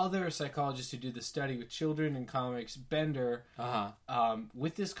that other psychologist who did the study with children in comics, Bender.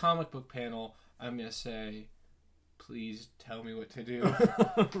 With this comic book panel, I'm gonna say, please tell me what to do.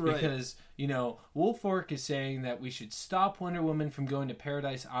 Right. Because, Woolfolk is saying that we should stop Wonder Woman from going to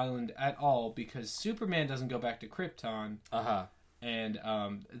Paradise Island at all because Superman doesn't go back to Krypton. And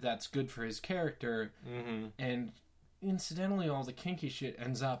that's good for his character. Mm-hmm. And incidentally, all the kinky shit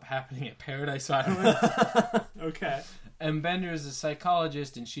ends up happening at Paradise Island. Okay. And Bender is a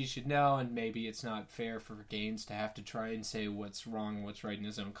psychologist, and she should know, and maybe it's not fair for Gaines to have to try and say what's wrong and what's right in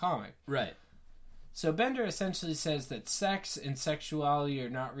his own comic. Right. So Bender essentially says that sex and sexuality are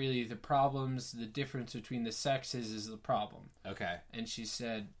not really the problems. The difference between the sexes is the problem. Okay. And she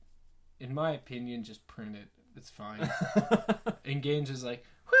said, in my opinion, just print it. It's fine. And Gaines was like,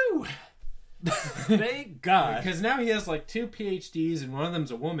 whew! Thank God. Because now he has like 2 PhDs and one of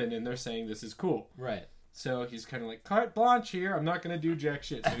them's a woman, and they're saying this is cool. Right. So he's kind of like, carte blanche here. I'm not going to do jack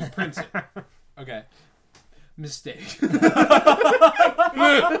shit. So he prints it. Okay. Mistake.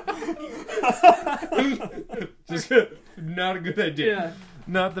 Just not a good idea. Yeah.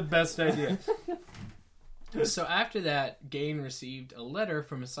 Not the best idea. So after that, Gain received a letter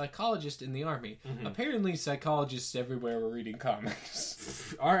from a psychologist in the army. Mm-hmm. Apparently, psychologists everywhere were reading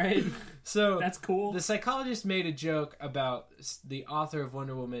comics. All right. So that's cool. The psychologist made a joke about the author of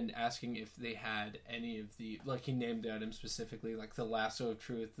Wonder Woman asking if they had any of the, like he named out him specifically, like the lasso of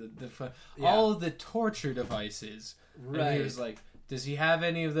truth, all of the torture devices. Right. And he was like, does he have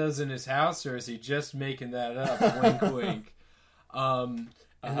any of those in his house, or is he just making that up? Wink, wink. And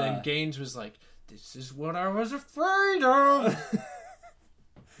then Gaines was like, this is what I was afraid of.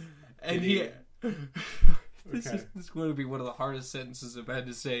 And this is going to be one of the hardest sentences I've had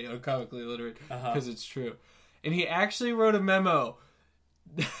to say on Comically Illiterate, because it's true. And he actually wrote a memo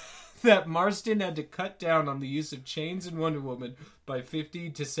that Marston had to cut down on the use of chains in Wonder Woman by 50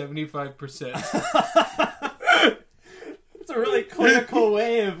 to 75%. It's a really clinical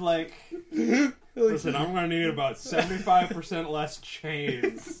way of like, listen, I'm going to need about 75% less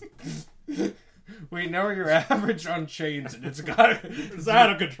chains. Wait, now you're average on chains, and it's out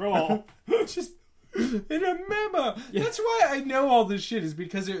of control. Just in a memo. Yeah. That's why I know all this shit, is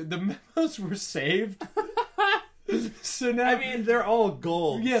because the memos were saved. So now, I mean, they're all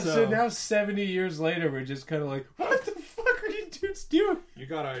gold. Yeah. So now 70 years later, we're just kind of like, what the fuck are you dudes doing? You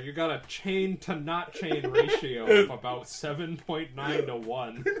got a chain to not chain ratio of about 7.9 to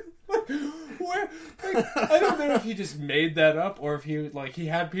 1. I don't know if he just made that up, or if he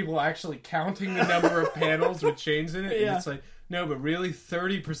had people actually counting the number of panels with chains in it. And it's like, no, but really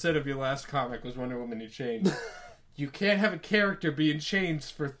 30% of your last comic was Wonder Woman in chains. You can't have a character be in chains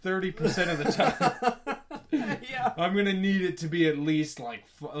for 30% of the time. Yeah. I'm gonna need it to be at least like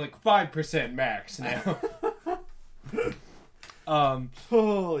 5% max now.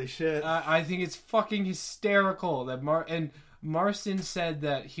 Holy shit. I think it's fucking hysterical that Marston said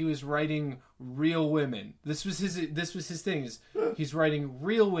that he was writing real women. This was his thing. He's writing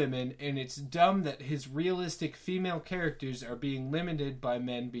real women, and it's dumb that his realistic female characters are being limited by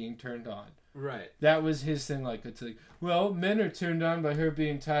men being turned on. Right. That was his thing. Like, it's like, well, men are turned on by her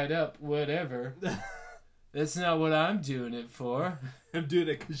being tied up. Whatever. That's not what I'm doing it for. I'm doing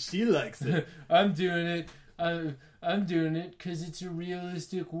it because she likes it. I'm doing it. I'm doing it because it's a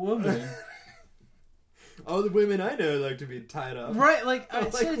realistic woman. All the women I know like to be tied up. Right,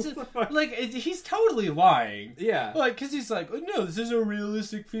 he's totally lying. Yeah. Like, because he's like, oh, no, this is a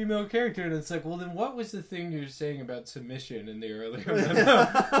realistic female character. And it's like, well, then what was the thing you were saying about submission in the earlier memo?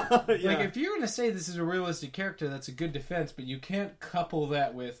 Like, if you're going to say this is a realistic character, that's a good defense, but you can't couple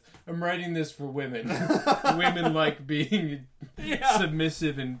that with, I'm writing this for women. Women like being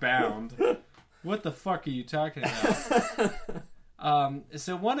submissive and bound. What the fuck are you talking about?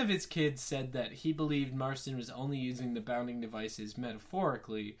 So one of his kids said that he believed Marston was only using the bounding devices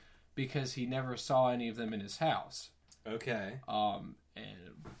metaphorically because he never saw any of them in his house. Okay.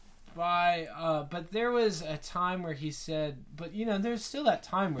 But there was a time where he said, but there's still that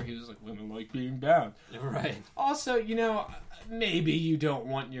time where he was like, women like being bound. Right. Also, maybe you don't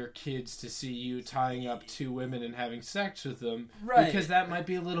want your kids to see you tying up 2 women and having sex with them. Right. Because that might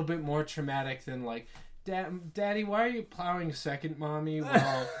be a little bit more traumatic than like, Daddy, why are you plowing second mommy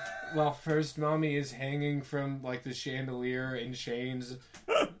while first mommy is hanging from like the chandelier in chains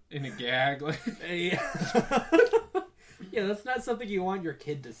in a gag? Like, yeah, that's not something you want your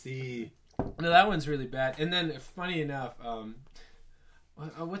kid to see. No, that one's really bad. And then, funny enough,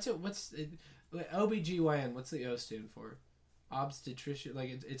 what's OBGYN? What's the O stand for? Obstetrician,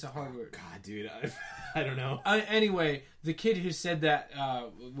 like it's a hard word. God, dude, I don't know. Anyway, the kid who said that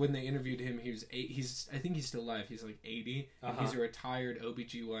when they interviewed him, he was I think he's still alive. He's like 80. And he's a retired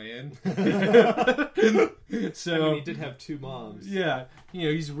OBGYN. So I mean, he did have 2 moms. Yeah,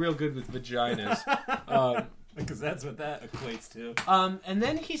 he's real good with vaginas. Because that's what that equates to. And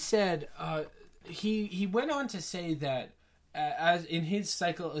then he said he went on to say that as in his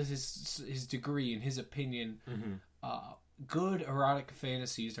his degree, in his opinion. Good erotic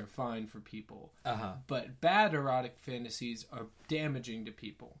fantasies are fine for people, but bad erotic fantasies are damaging to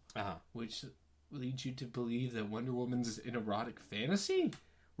people, which leads you to believe that Wonder Woman's an erotic fantasy,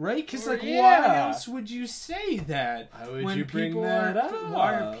 right? Because why else would you say that? Why would you bring that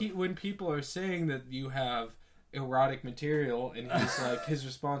up? When people are saying that you have erotic material, and he's like, his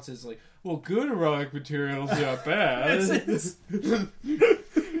response is like, well, good erotic material's not bad.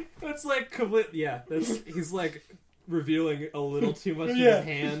 That's like complete. Yeah, he's like revealing a little too much of his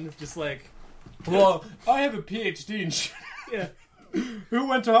hand, just like Well, I have a PhD in shit. Yeah. Who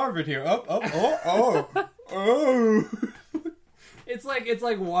went to Harvard here? Oh. It's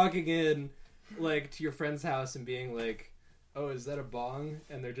like walking in, like, to your friend's house and being like, oh, is that a bong?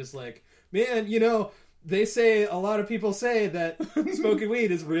 And they're just like, man, they say, a lot of people say that smoking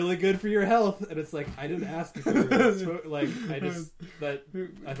weed is really good for your health. And it's like, I didn't ask if you were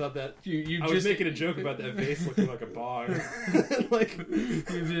I thought that I was making a joke about that vase looking like a bong. Like,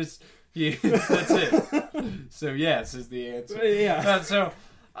 that's it. So yes is the answer. Yeah.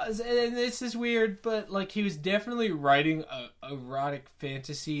 And this is weird, but like he was definitely writing erotic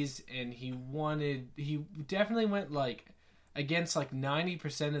fantasies, and he definitely went like against like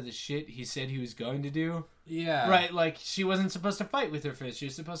 90% of the shit he said he was going to do. Yeah. Right, like she wasn't supposed to fight with her fist. She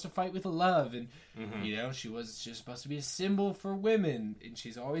was supposed to fight with love, and she was supposed to be a symbol for women, and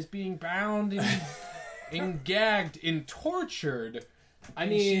she's always being bound and gagged and tortured.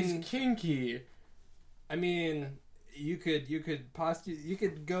 She's kinky. I mean, you could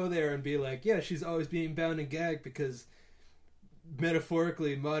go there and be like, yeah, she's always being bound and gagged because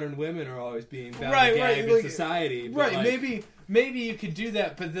metaphorically modern women are always being bound and gagged in society. Right, like, maybe you could do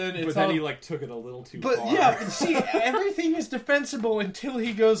that, but then he like took it a little too far. But yeah, see, everything is defensible until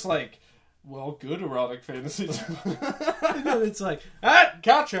he goes like, well, good erotic fantasies. It's like,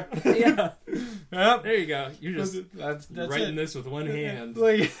 gotcha. Yeah. Yep. There you go. You're just that's writing this with one hand.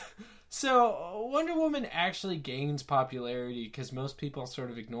 Like, so Wonder Woman actually gains popularity because most people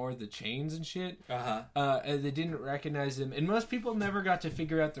sort of ignore the chains and shit. And they didn't recognize them, and most people never got to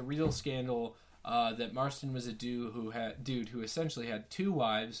figure out the real scandal. That Marston was a dude who essentially had two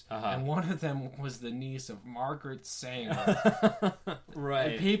wives, and one of them was the niece of Margaret Sanger.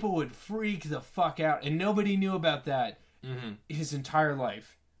 Right. And people would freak the fuck out, and nobody knew about that his entire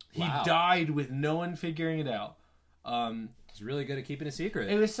life. Wow. He died with no one figuring it out. He's really good at keeping a secret.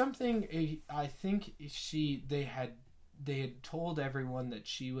 It was something I think they had told everyone that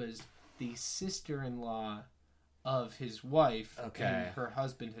she was the sister-in-law of his wife, and her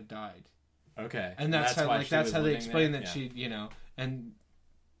husband had died. Okay, and that's how they explain that she,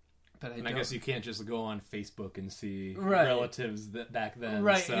 But I guess you can't just go on Facebook and see relatives that back then,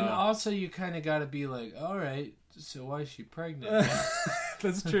 right? So. And also, you kind of got to be like, all right, so why is she pregnant?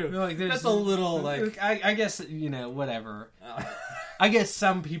 That's true. Like, that's a little like I guess whatever. I guess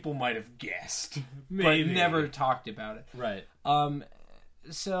some people might have guessed, but never talked about it. Right.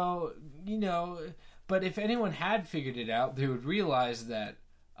 So but if anyone had figured it out, they would realize that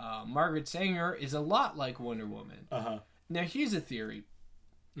Margaret Sanger is a lot like Wonder Woman. Now, here's a theory,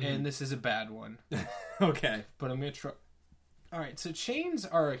 and this is a bad one. Okay. But I'm going to try. All right, so chains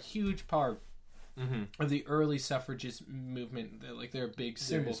are a huge part of the early suffragist movement. They're a big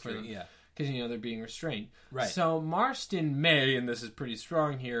symbol for them. Yeah. Because, they're being restrained. Right. So Marston may, and this is pretty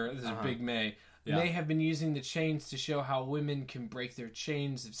strong here, this is a big may have been using the chains to show how women can break their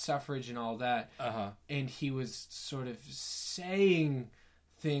chains of suffrage and all that. And he was sort of saying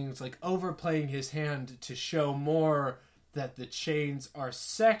things like overplaying his hand to show more that the chains are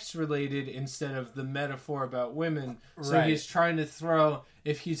sex related instead of the metaphor about women. So he's trying to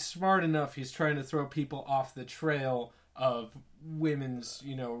if he's smart enough, he's trying to throw people off the trail of women's,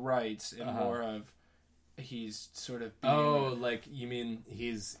 rights and more of he's sort of being, like you mean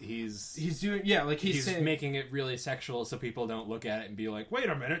he's doing he's saying, making it really sexual so people don't look at it and be like, wait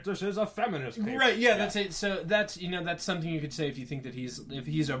a minute, this is a feminist paper. Right, yeah, that's it. So that's that's something you could say if you think that if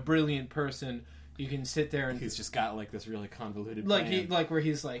he's a brilliant person, you can sit there and he's just got like this really convoluted plan. Where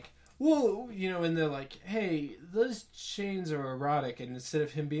he's like, well, and they're like, hey, those chains are erotic, and instead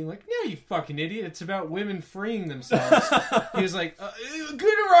of him being like, no, you fucking idiot, it's about women freeing themselves, he was like,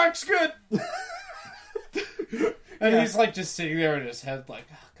 good erotic's good. And he's like just sitting there in his head like,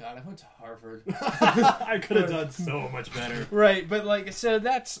 oh god, I went to Harvard. I could have done so much better. Right, but so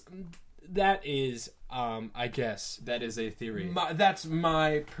that is I guess that is a theory. That's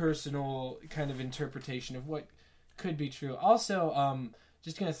my personal kind of interpretation of what could be true. Also,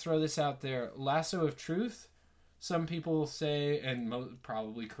 just gonna throw this out there, lasso of truth. Some people say, and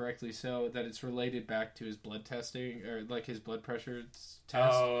probably correctly so, that it's related back to his blood testing, or like his blood pressure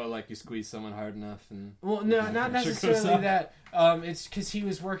test. Oh, like you squeeze someone hard enough and... Well, no, not necessarily that. It's because he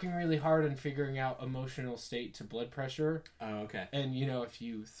was working really hard on figuring out emotional state to blood pressure. Oh, okay. And, if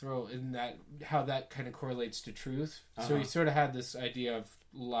you throw in that, how that kind of correlates to truth. So he sort of had this idea of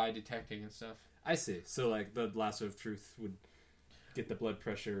lie detecting and stuff. I see. So, like, the lasso of truth would... get the blood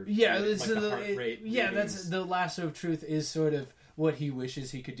pressure, the heart rate. That's the lasso of truth is sort of what he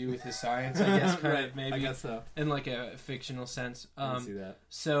wishes he could do with his science, I guess, kind of maybe. I guess so. In like a fictional sense. I can see that.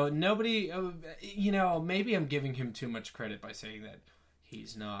 So nobody, maybe I'm giving him too much credit by saying that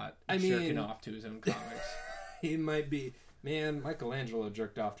he's not I jerking mean, off to his own comics. He might be. Man, Michelangelo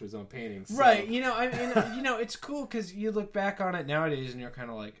jerked off to his own paintings. So. Right, it's cool because you look back on it nowadays and you're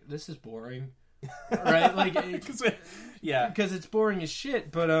kind of like, this is boring. Right? Like, yeah. Because it's boring as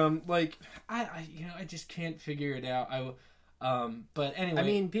shit, but, I just can't figure it out. But anyway. I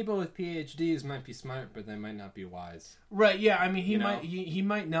mean, people with PhDs might be smart, but they might not be wise. Right, yeah, I mean, he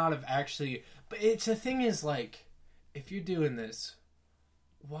might not have actually, but the thing is, like, if you're doing this,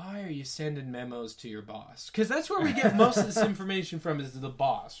 why are you sending memos to your boss? Because that's where we get most of this information from, is the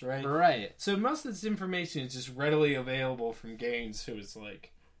boss, right? Right. So most of this information is just readily available from Gaines, who is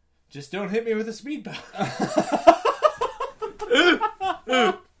like, just don't hit me with a speed bump.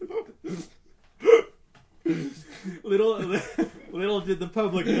 Little did the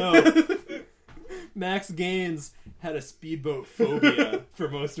public know, Max Gaines had a speedboat phobia for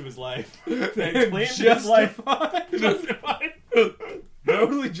most of his life. Justified.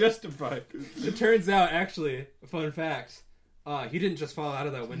 Totally justified. It turns out, actually, a fun fact, he didn't just fall out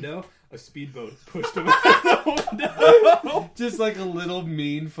of that window. A speedboat pushed him out of the window. Just like a little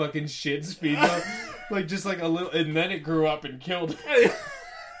mean fucking shit speedboat. Like, just like a little... And then it grew up and killed him.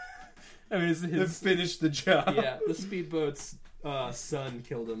 I mean, it finished the job. Yeah, the speedboat's son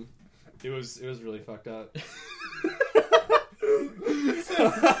killed him. It was really fucked up.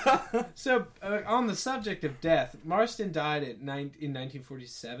 So on the subject of death, Marston died in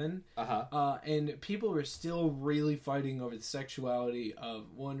 1947. And people were still really fighting over the sexuality of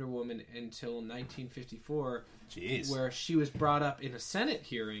Wonder Woman until 1954. Jeez. Where she was brought up in a Senate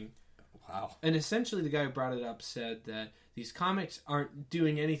hearing. Wow. And essentially the guy who brought it up said that these comics aren't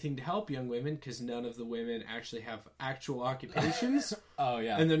doing anything to help young women because none of the women actually have actual occupations. Oh,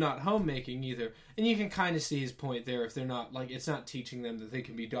 yeah. And they're not homemaking either. And you can kind of see his point there. If they're not, like, it's not teaching them that they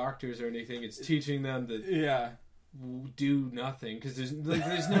can be doctors or anything. It's teaching them that do nothing. Because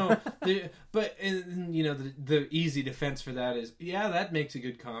there's no... the easy defense for that is, yeah, that makes a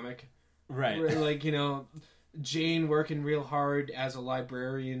good comic. Right. Like, Jane working real hard as a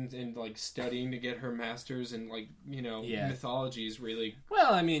librarian and like studying to get her master's in mythology is really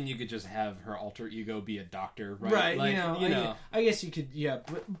well. I mean, you could just have her alter ego be a doctor, right? Right. Like, I guess you could. Yeah.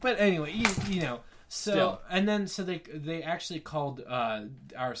 But anyway, So Still. And then they actually called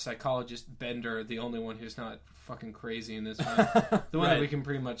our psychologist Bender the only one who's not fucking crazy in this one, the one that we can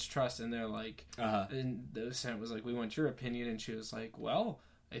pretty much trust. And they're like, and the Senate was like, we want your opinion, and she was like, well.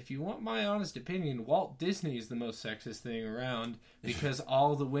 If you want my honest opinion, Walt Disney is the most sexist thing around because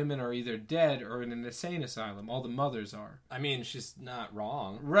all the women are either dead or in an insane asylum. All the mothers are. I mean, she's not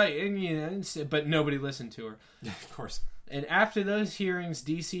wrong. Right, and but nobody listened to her. Of course. And after those hearings,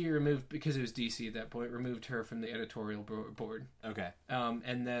 DC removed, because it was DC at that point, removed her from the editorial board. Okay.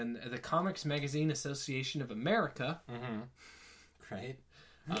 And then the Comics Magazine Association of America, right,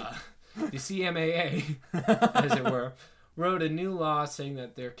 the CMAA, as it were, wrote a new law saying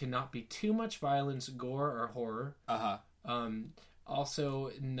that there cannot be too much violence, gore, or horror.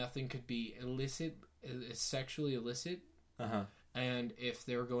 Also, nothing could be sexually illicit. And if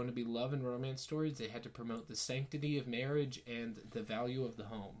there were going to be love and romance stories, they had to promote the sanctity of marriage and the value of the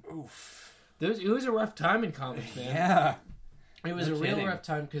home. Oof. It was a rough time in comics, man. Yeah. It was real rough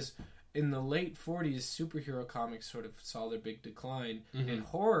time because in the late 40s, superhero comics sort of saw their big decline, and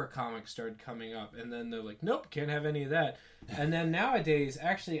horror comics started coming up, and then they're like, nope, can't have any of that. And then nowadays,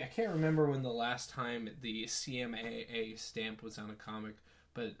 actually, I can't remember when the last time the CMAA stamp was on a comic,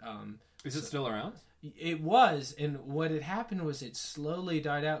 but... Is it still around? It was, and what had happened was it slowly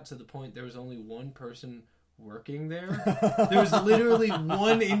died out to the point there was only one person working there. There was literally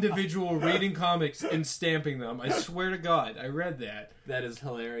one individual reading comics and stamping them. I swear to God, I read that. That is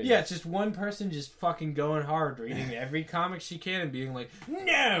hilarious. Yeah, it's just one person just fucking going hard, reading every comic she can and being like,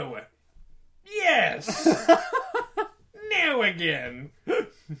 no! Yes! No again!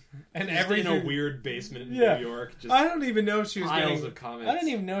 And everything in a weird basement in New York. Just I don't even know if she was piles of comics. I don't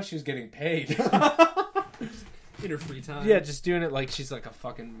even know if she was getting paid. In her free time. Yeah, just doing it like she's like a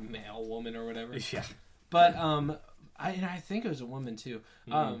fucking male woman or whatever. Yeah. But I think it was a woman too.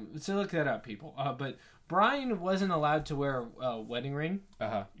 So look that up, people. But Brian wasn't allowed to wear a wedding ring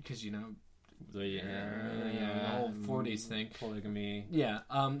because the whole 40s thing. Polygamy. Yeah.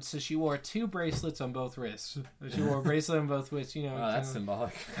 So she wore 2 bracelets on both wrists. She wore a bracelet on both wrists. Oh, that's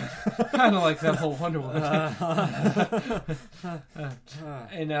symbolic. Kind of like that whole Wonder Woman thing.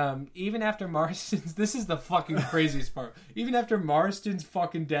 And even after Marston's, this is the fucking craziest part. Even after Marston's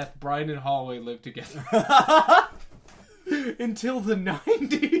fucking death, Brian and Holloway lived together until the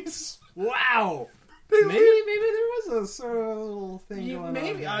 90s. Wow. Maybe there was a sort of little thing going on.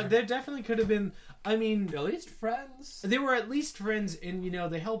 Maybe there. there definitely could have been. I mean, At least friends. they were at least friends, and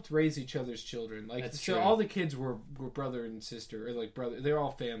they helped raise each other's children. Like, That's so true. all the kids were brother and sister, or like brother. They're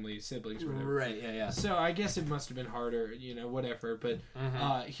all family, siblings, whatever. Right, yeah. So I guess it must have been harder, whatever. But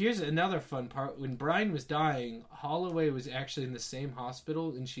here's another fun part. When Brian was dying, Holloway was actually in the same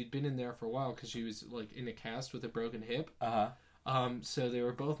hospital, and she'd been in there for a while because she was like in a cast with a broken hip. So they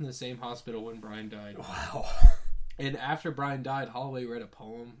were both in the same hospital when Brian died. Wow. And after Brian died, Holloway read a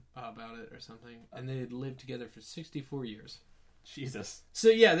poem about it or something, and they had lived together for 64 years. Jesus. So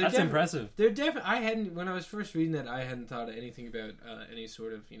yeah, that's impressive. They're definitely. When I was first reading that, I hadn't thought of anything about any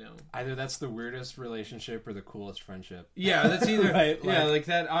sort of Either that's the weirdest relationship or the coolest friendship. Yeah, that's either right. Like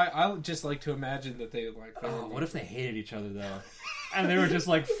that. I would just like to imagine that they what if they hated each other though, and they were just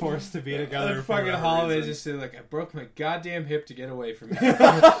like forced to be together? And fucking Holloway just said like, I broke my goddamn hip to get away from you.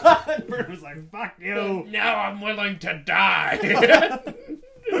 Bird was like, "Fuck you! Now I'm willing to die.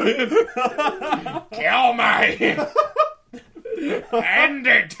 Kill me. End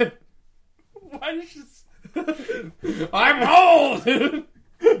it. Why did you? I'm old.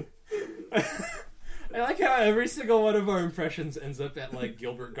 I like how every single one of our impressions ends up at like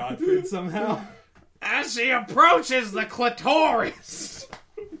Gilbert Gottfried somehow. As he approaches the clitoris,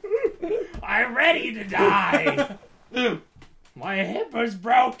 I'm ready to die. My hip is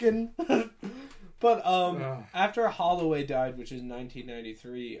broken. But after Holloway died, which was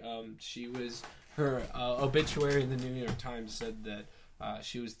 1993, her obituary in the New York Times said that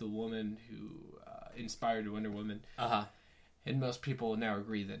she was the woman who inspired Wonder Woman. And most people now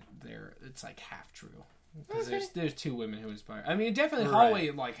agree that it's like half true. Because there's two women who inspired. I mean, definitely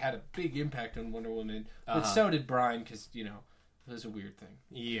Holloway like had a big impact on Wonder Woman, but so did Brian, because it was a weird thing.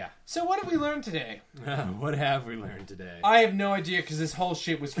 Yeah. So what have we learned today? What have we learned today? I have no idea, because this whole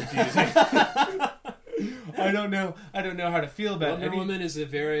shit was confusing. I don't know how to feel about it. Wonder Woman is a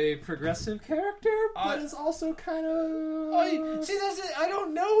very progressive character, but is also kind of... See, that's it. I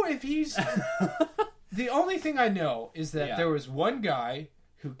don't know if he's... The only thing I know is that there was one guy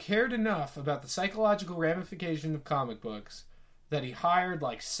who cared enough about the psychological ramification of comic books that he hired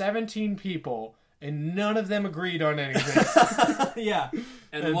like 17 people, and none of them agreed on anything. Yeah,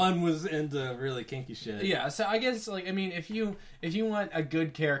 and one was into really kinky shit. Yeah, so I guess if you want a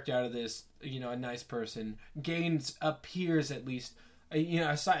good character out of this, a nice person, Gaines appears at least. He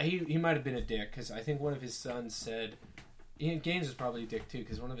might have been a dick, because I think one of his sons said, Gaines was probably a dick too,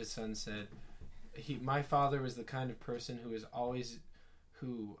 because one of his sons said, my father was the kind of person who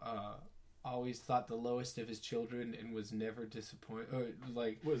always thought the lowest of his children and was never disappointed, or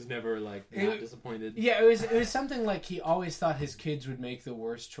not disappointed. Yeah, it was something like he always thought his kids would make the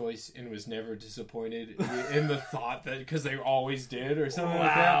worst choice and was never disappointed in the thought that, because they always did, or something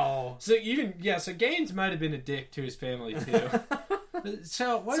like that. So Gaines might have been a dick to his family too.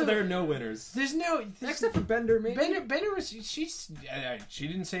 So there are no winners. There's no, except for Bender. Maybe Bender was she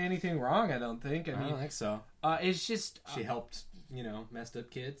didn't say anything wrong. I don't think. I don't think so. It's just she helped messed up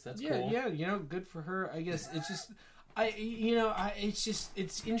kids. That's cool. Yeah, good for her. I guess it's just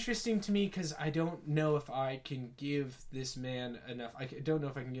it's interesting to me, because I don't know if I can give this man enough. I don't know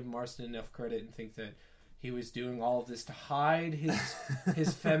if I can give Marston enough credit and think that he was doing all of this to hide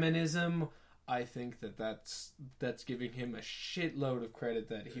his feminism. I think that's giving him a shitload of credit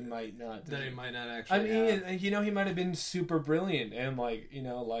that he might not. That he might not actually. I mean, he might have been super brilliant and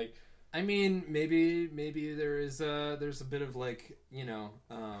I mean, maybe there's a bit of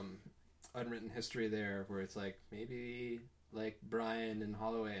unwritten history there, where it's like maybe Brian and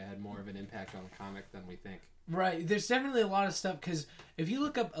Holloway had more of an impact on the comic than we think. Right. There's definitely a lot of stuff, because if you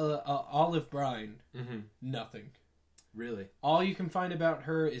look up Olive Brine, nothing. Really? All you can find about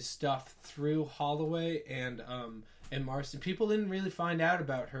her is stuff through Holloway and Marston. People didn't really find out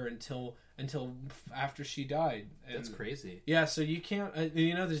about her until after she died. And that's crazy. Yeah, so you can't.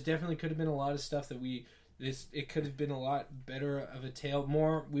 There's definitely could have been a lot of stuff that it could have been a lot better of a tale.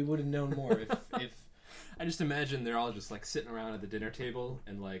 More, we would have known more if. I just imagine they're all just sitting around at the dinner table,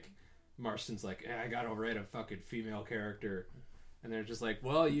 and Marston's like, "I gotta write a fucking female character," and they're just like,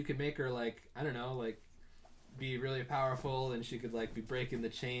 "Well, you could make her I don't know, be really powerful, and she could be breaking the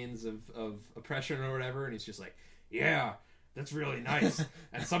chains of oppression or whatever," and he's just like, "Yeah, that's really nice."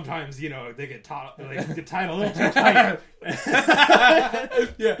 And sometimes they get tied a little too tight.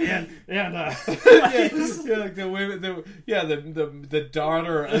 The women, the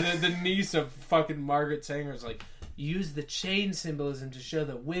daughter, the niece of fucking Margaret Sanger's use the chain symbolism to show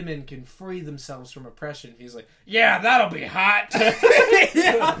that women can free themselves from oppression. He's like, yeah, that'll be hot.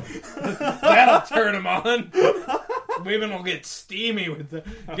 That'll turn him on. women will get steamy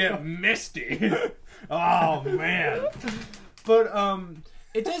get misty. Oh man. But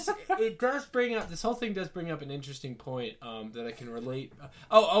it does bring up, this whole thing does bring up an interesting point that I can relate.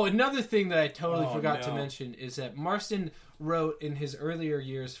 Another thing that I totally forgot to mention is that Marston wrote in his earlier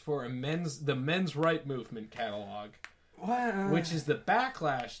years for the men's right movement catalog. What? Which is the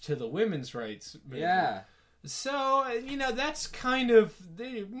backlash to the women's rights movement. Yeah. So, that's kind of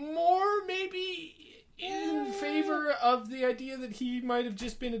more maybe in favor of the idea that he might have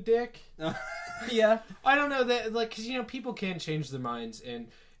just been a dick. Yeah. I don't know that, because, people can change their minds, and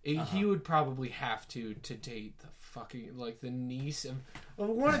he would probably have to date the fucking, the niece of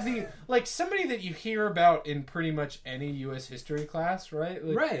one of the, somebody that you hear about in pretty much any U.S. history class, right?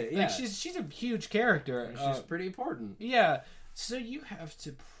 Right, yeah. She's a huge character. She's pretty important. Yeah. So you have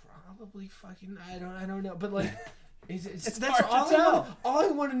to probably fucking, I don't know, but that's all to tell. All I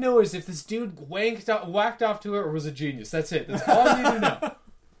want to know is if this dude whacked off to her or was a genius. That's it. That's all I need to know.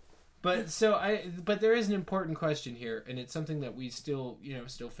 But there is an important question here, and it's something that we still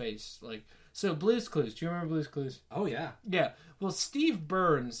face. So Blue's Clues. Do you remember Blue's Clues? Oh yeah. Yeah. Well, Steve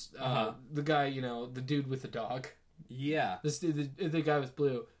Burns, the guy, the dude with the dog. Yeah. The guy with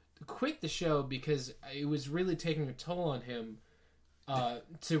Blue quit the show because it was really taking a toll on him.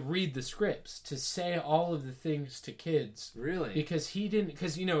 To read the scripts, to say all of the things to kids. Really? Because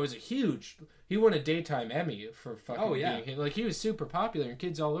it was he won a daytime Emmy for fucking being him. He was super popular and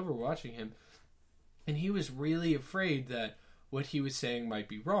kids all over were watching him. And he was really afraid that what he was saying might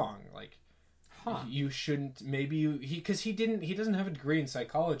be wrong. You shouldn't, because he doesn't have a degree in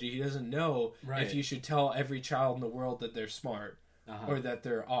psychology. He doesn't know if you should tell every child in the world that they're smart. Or that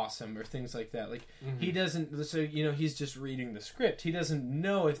they're awesome, or things like that. He doesn't. So he's just reading the script. He doesn't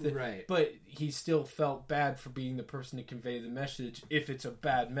know if but he still felt bad for being the person to convey the message if it's a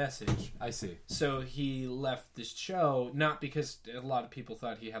bad message. I see. So he left this show, not because a lot of people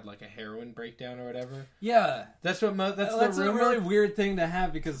thought he had a heroin breakdown or whatever. Yeah, that's the rumor. That's a really weird thing to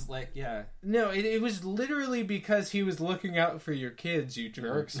have because No, it was literally because he was looking out for your kids, you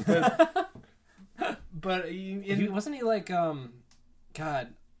jerks. But wasn't he God,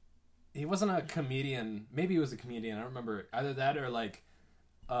 he wasn't a comedian. Maybe he was a comedian. I don't remember. Either that or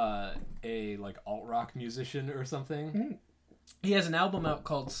a alt rock musician or something. Mm-hmm. He has an album out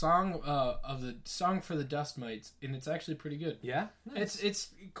called "Song for the Dust Mites," and it's actually pretty good. Yeah, nice.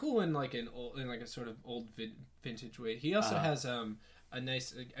 It's cool in a sort of old vintage way. He also has a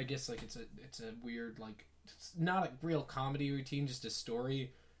nice, I guess it's a weird it's not a real comedy routine, just a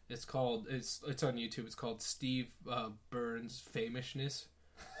story. It's on YouTube. It's called Steve Burns Famousness.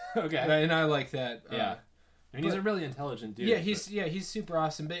 Okay, and I like that. Yeah, he's a really intelligent dude. Yeah, he's super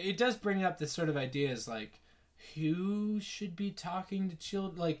awesome. But it does bring up this sort of ideas who should be talking to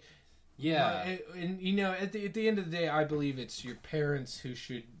children. And at the end of the day, I believe it's your parents who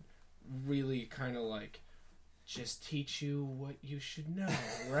should really kind of just teach you what you should know,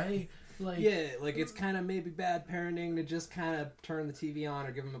 right? It's kind of maybe bad parenting to just kind of turn the TV on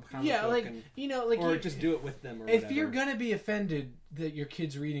or give them a comic book or just do it with them. Or if whatever. You're gonna be offended that your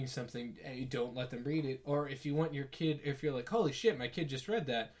kid's reading something, don't let them read it. Or if you want your kid, if you're holy shit, my kid just read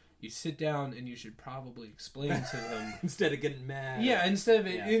that, you sit down and you should probably explain to them instead of getting mad. Yeah, instead of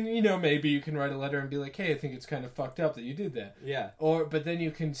it, and, maybe you can write a letter and be like, hey, I think it's kind of fucked up that you did that. Yeah. But then you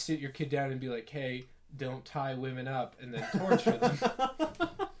can sit your kid down and be like, hey, don't tie women up and then torture them.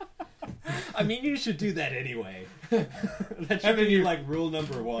 I mean, you should do that anyway. That should be rule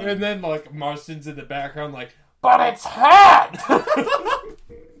number one. And then Marston's in the background but it's hot!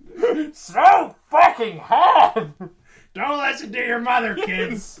 So fucking hot! Don't listen to your mother,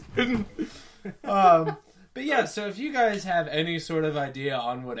 kids! But yeah, so if you guys have any sort of idea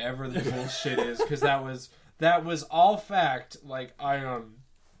on whatever the bullshit is, because that was all fact,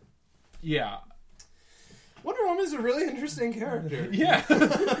 yeah. Wonder Woman's a really interesting character. Yeah.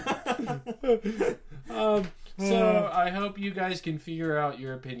 So I hope you guys can figure out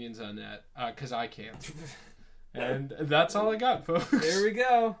your opinions on that, because I can't. And that's all I got, folks. There we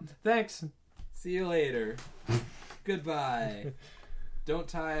go. Thanks. See you later. Goodbye. Don't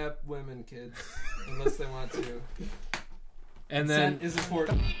tie up women, kids, unless they want to. And then is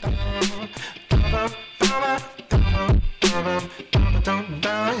important.